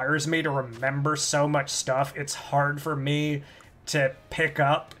requires me to remember so much stuff, it's hard for me to pick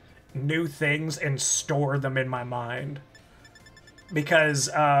up new things and store them in my mind. Because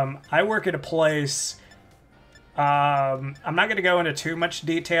I work at a place, I'm not going to go into too much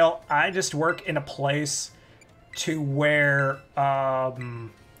detail, I just work in a place to where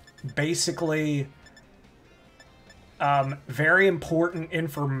basically very important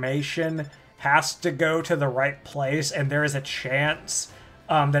information has to go to the right place, and there is a chance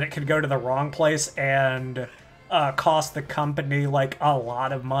that it could go to the wrong place and cost the company like a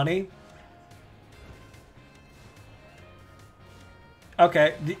lot of money.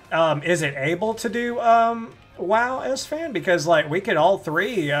 Okay, is it able to do WoW, S-Fan? Because, like, we could all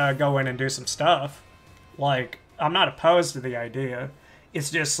 3 go in and do some stuff. Like, I'm not opposed to the idea.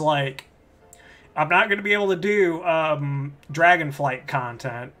 It's just, like, I'm not going to be able to do Dragonflight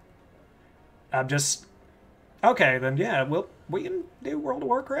content. I'm just... Okay, then, yeah, we can do World of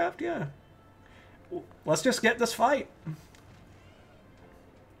Warcraft, yeah. Let's just get this fight.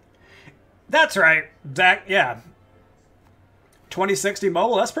 That's right, Zach, yeah. 2060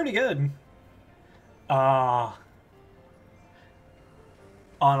 mobile, that's pretty good. On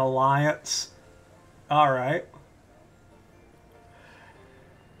Alliance. Alright.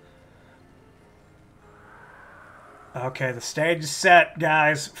 Okay, the stage is set,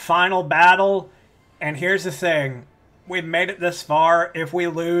 guys. Final battle. And here's the thing. We've made it this far. If we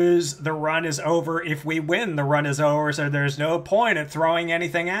lose, the run is over. If we win, the run is over. So there's no point in throwing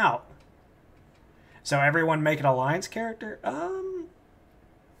anything out. So everyone make an Alliance character?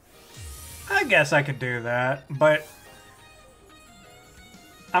 I guess I could do that. But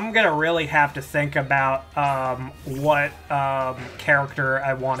I'm going to really have to think about what character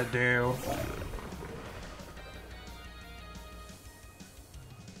I want to do.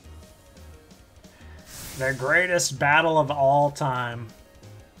 The greatest battle of all time.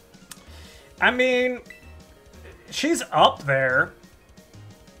 I mean, she's up there.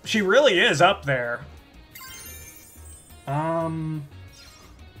 She really is up there.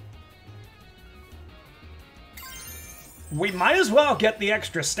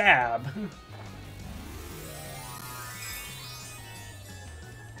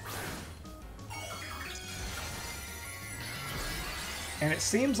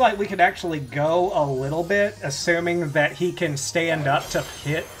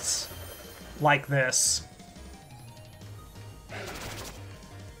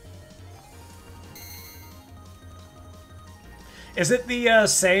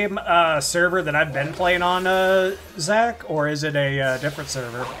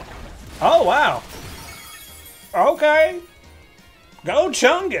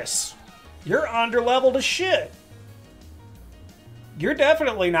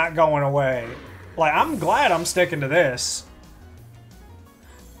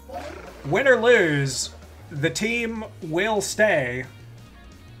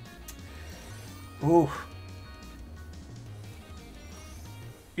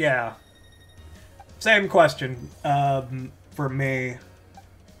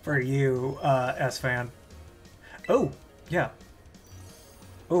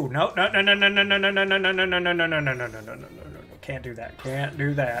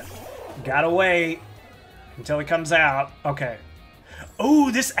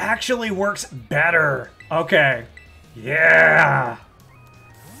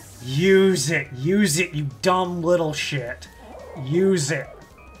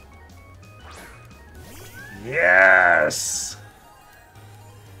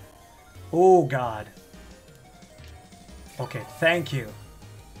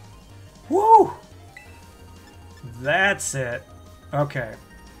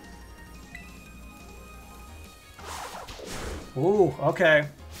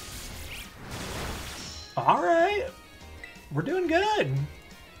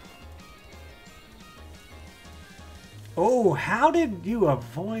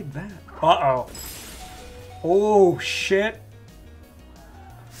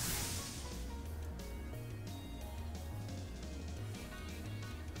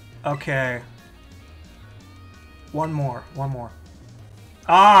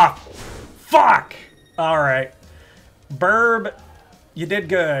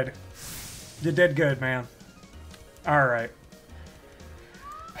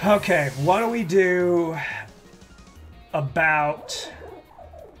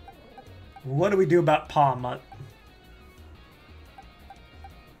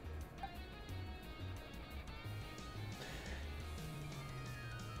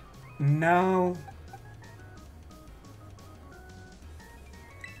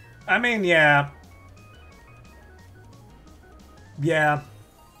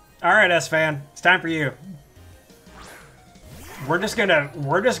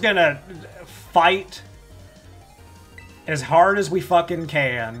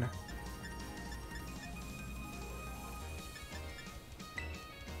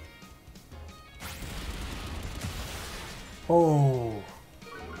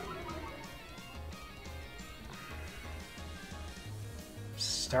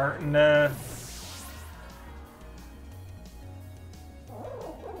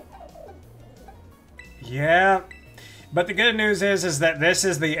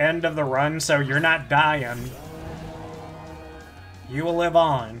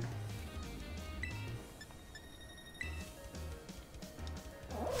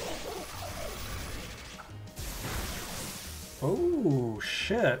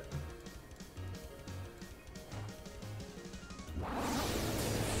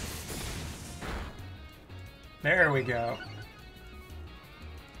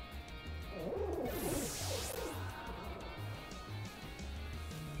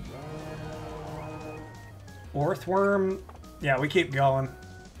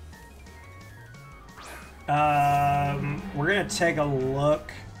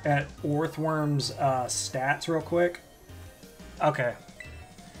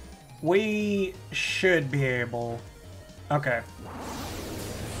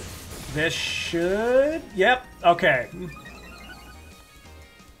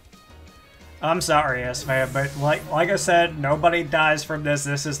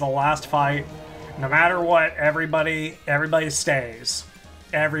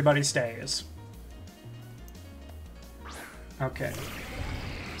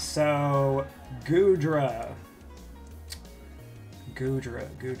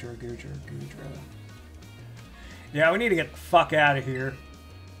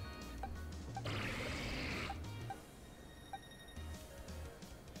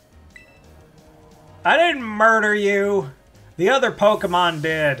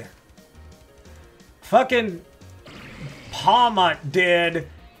 Bahamut did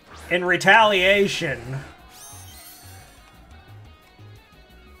in retaliation.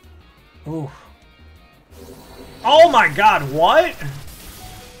 Ooh. Oh my god, what?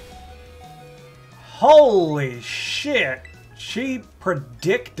 Holy shit. She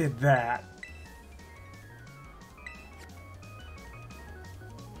predicted that.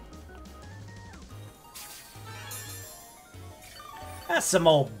 That's some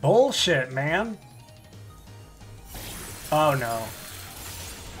old bullshit, man. Oh no.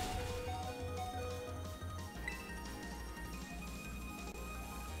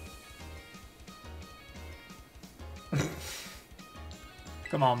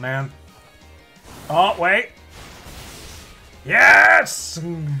 Come on, man. Oh, wait. Yes!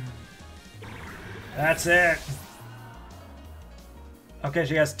 That's it. Okay,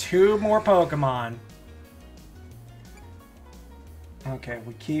 she has 2 more Pokemon. Okay,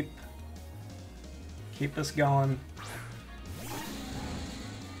 we keep this going.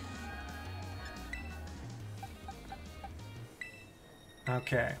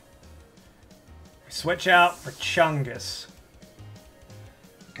 Okay. Switch out for Chungus.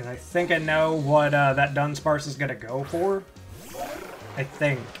 Because I think I know what that Dunsparce is going to go for. I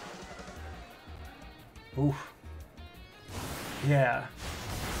think. Ooh. Yeah.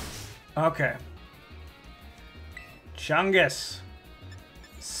 Okay. Chungus.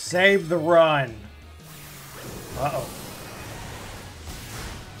 Save the run. Uh-oh.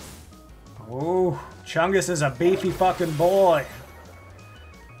 Ooh. Chungus is a beefy fucking boy.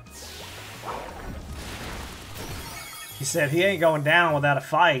 He said he ain't going down without a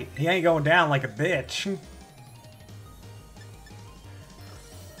fight. He ain't going down like a bitch.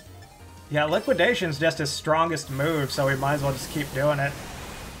 Yeah, Liquidation's just his strongest move, so we might as well just keep doing it.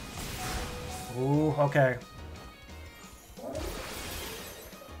 Ooh, okay.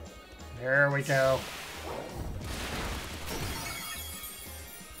 There we go.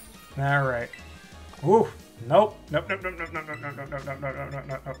 Alright. Ooh, nope. Nope, nope, nope, nope, nope, nope, nope, nope, nope, nope, nope, nope,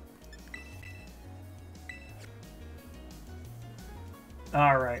 nope, nope.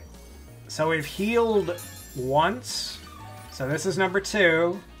 Alright. So we've healed once. So this is number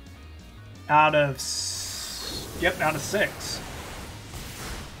 2. Out of... Yep, out of 6.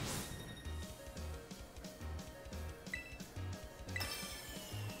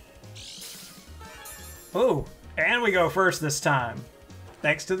 Ooh, and we go first this time.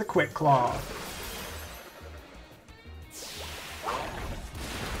 Thanks to the Quick Claw.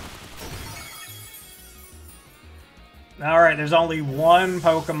 Alright, there's only 1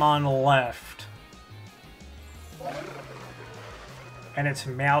 Pokemon left. And it's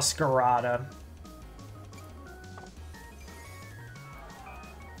Meowscarada.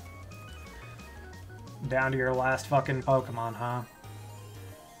 Down to your last fucking Pokemon, huh?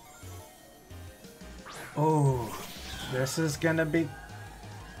 Oh, this is gonna be...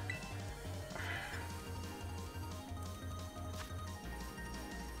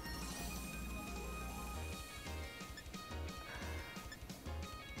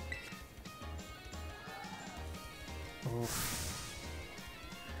 Oof.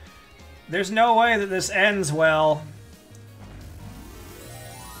 There's no way that this ends well.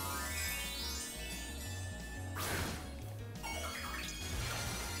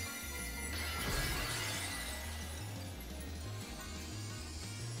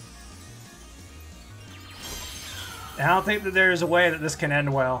 I don't think that there's a way that this can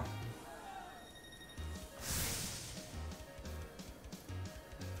end well.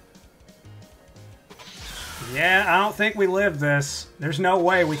 Yeah, I don't think we live this. There's no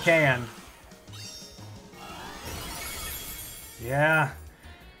way we can. Yeah.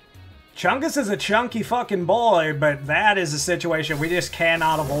 Chungus is a chunky fucking boy, but that is a situation we just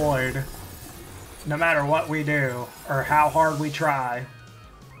cannot avoid. No matter what we do, or how hard we try.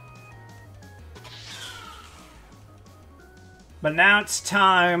 But now it's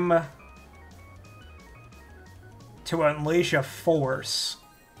time to unleash a force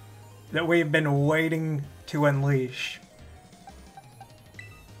that we've been waiting to unleash.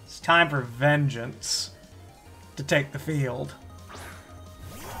 It's time for vengeance to take the field.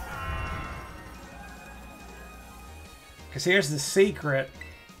 Because here's the secret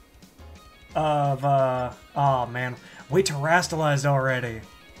of, oh man, we terastallized already.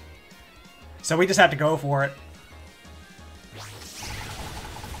 So we just have to go for it.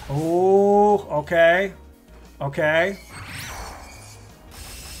 Oh, okay. Okay.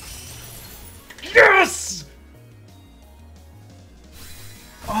 Yes!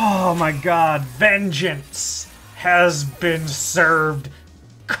 Oh my god, vengeance has been served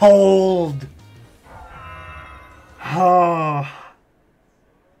cold. Oh.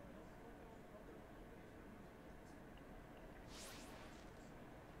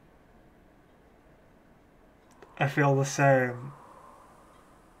 I feel the same.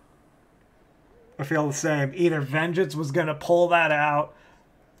 I feel the same. Either Vengeance was gonna pull that out,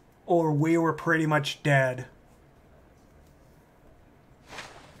 or we were pretty much dead.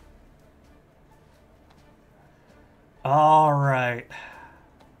 All right.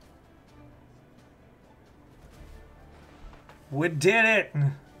 We did it.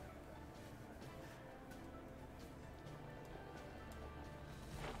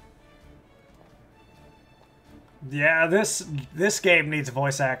 Yeah, this game needs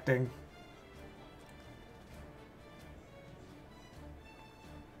voice acting.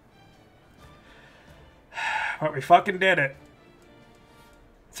 But we fucking did it.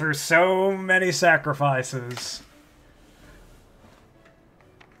 Through so many sacrifices.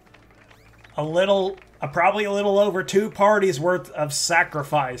 Probably a little over 2 parties worth of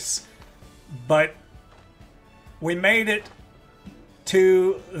sacrifice. But we made it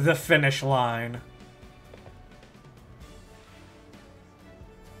to the finish line.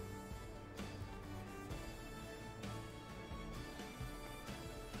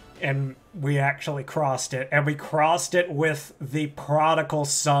 And we actually crossed it. And we crossed it with the prodigal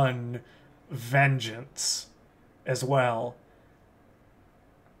son Vengeance as well.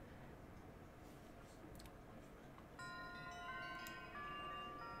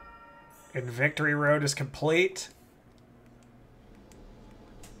 And Victory Road is complete.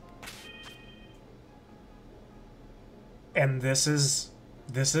 And this is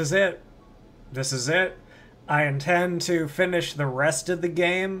it. This is it. I intend to finish the rest of the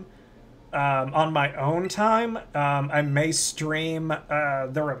game on my own time. I may stream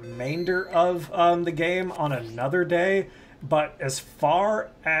the remainder of the game on another day. But as far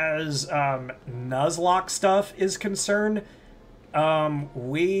as Nuzlocke stuff is concerned,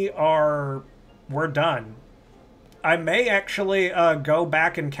 we're done. I may actually go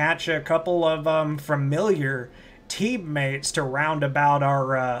back and catch a couple of familiar teammates to round about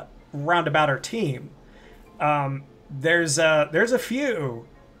our team. There's a few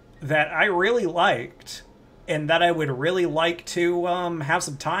that I really liked and that I would really like to have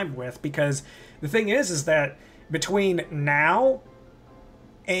some time with, because the thing is that between now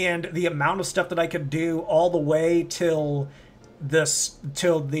and the amount of stuff that I could do all the way till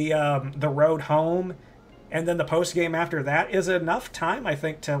the road home and then the post game after that is enough time, I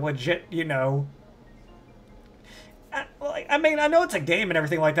think, to legit, you know, I mean, I know it's a game and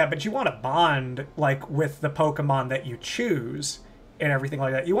everything like that, but you want to bond, like, with the Pokemon that you choose and everything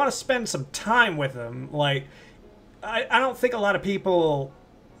like that. You want to spend some time with them. Like, I don't think a lot of people,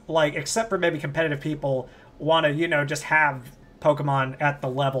 like, except for maybe competitive people, want to, you know, just have Pokemon at the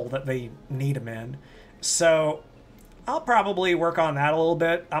level that they need them in. So I'll probably work on that a little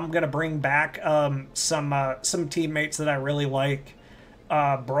bit. I'm going to bring back some teammates that I really like.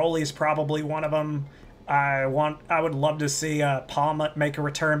 Broly's probably one of them. I would love to see Palmet make a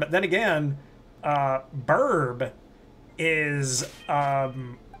return, but then again, Burb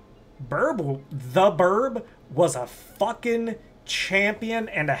was a fucking champion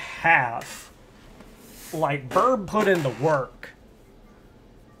and a half. Like, Burb put in the work.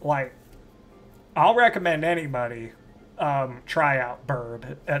 Like, I'll recommend anybody try out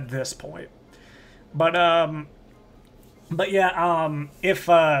Burb at this point. But yeah, if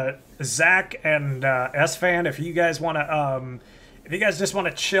Zach and S-Fan, if you guys want to, if you guys just want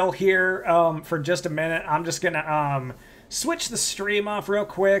to chill here for just a minute, I'm just gonna switch the stream off real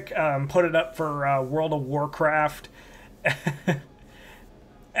quick, put it up for World of Warcraft.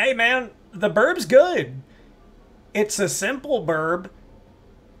 Hey man, the Burb's good. It's a simple Burb,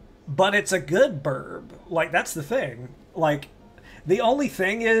 but it's a good Burb. Like, that's the thing. Like, the only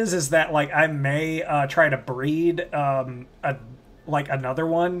thing is that, like, I may try to breed another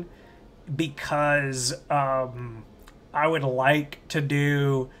one, because I would like to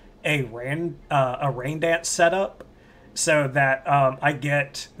do a rain dance setup, so that I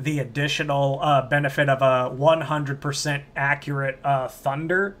get the additional benefit of a 100% accurate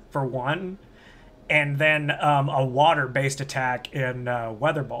thunder for one, and then a water-based attack in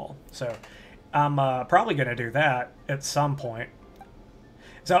Weather Ball. So I'm probably going to do that at some point.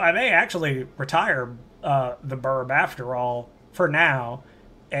 So I may actually retire the Burb after all for now,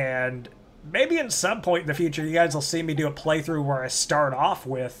 and maybe at some point in the future you guys will see me do a playthrough where I start off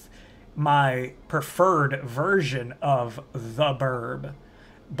with my preferred version of the Burb.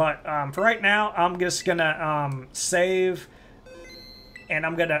 But for right now, I'm just gonna save, and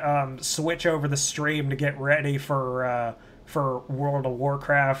I'm gonna switch over the stream to get ready for World of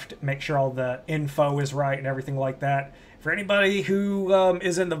Warcraft, make sure all the info is right and everything like that. For anybody who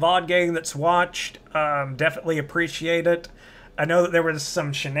is in the VOD gang that's watched, definitely appreciate it. I know that there was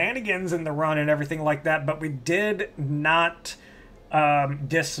some shenanigans in the run and everything like that, but we did not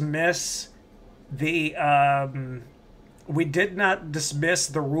dismiss the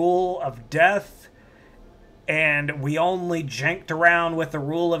rule of death, and we only janked around with the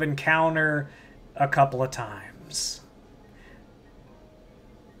rule of encounter a couple of times.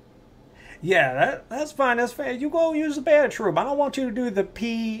 Yeah, that's fine. That's fair. You go use the bandage room. I don't want you to do the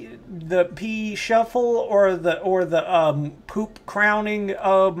pee shuffle or the poop crowning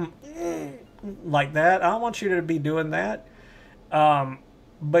like that. I don't want you to be doing that.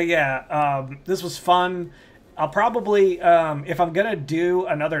 But yeah, this was fun. I'll probably, if I'm gonna do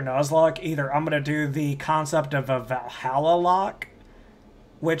another Nuzlocke, either I'm gonna do the concept of a Valhalla lock,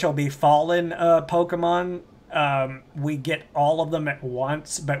 which will be fallen Pokemon. We get all of them at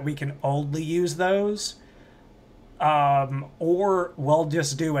once, but we can only use those. Or we'll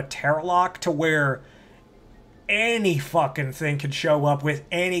just do a Terralock to where any fucking thing could show up with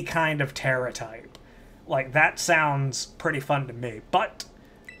any kind of Terra type. Like, that sounds pretty fun to me. But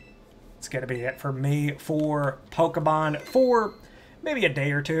it's gonna be it for me for Pokemon for maybe a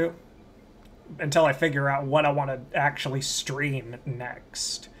day or two, until I figure out what I want to actually stream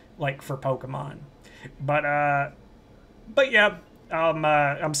next, like for Pokemon. But yeah,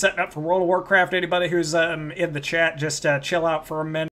 I'm setting up for World of Warcraft. Anybody who's in the chat, just chill out for a minute.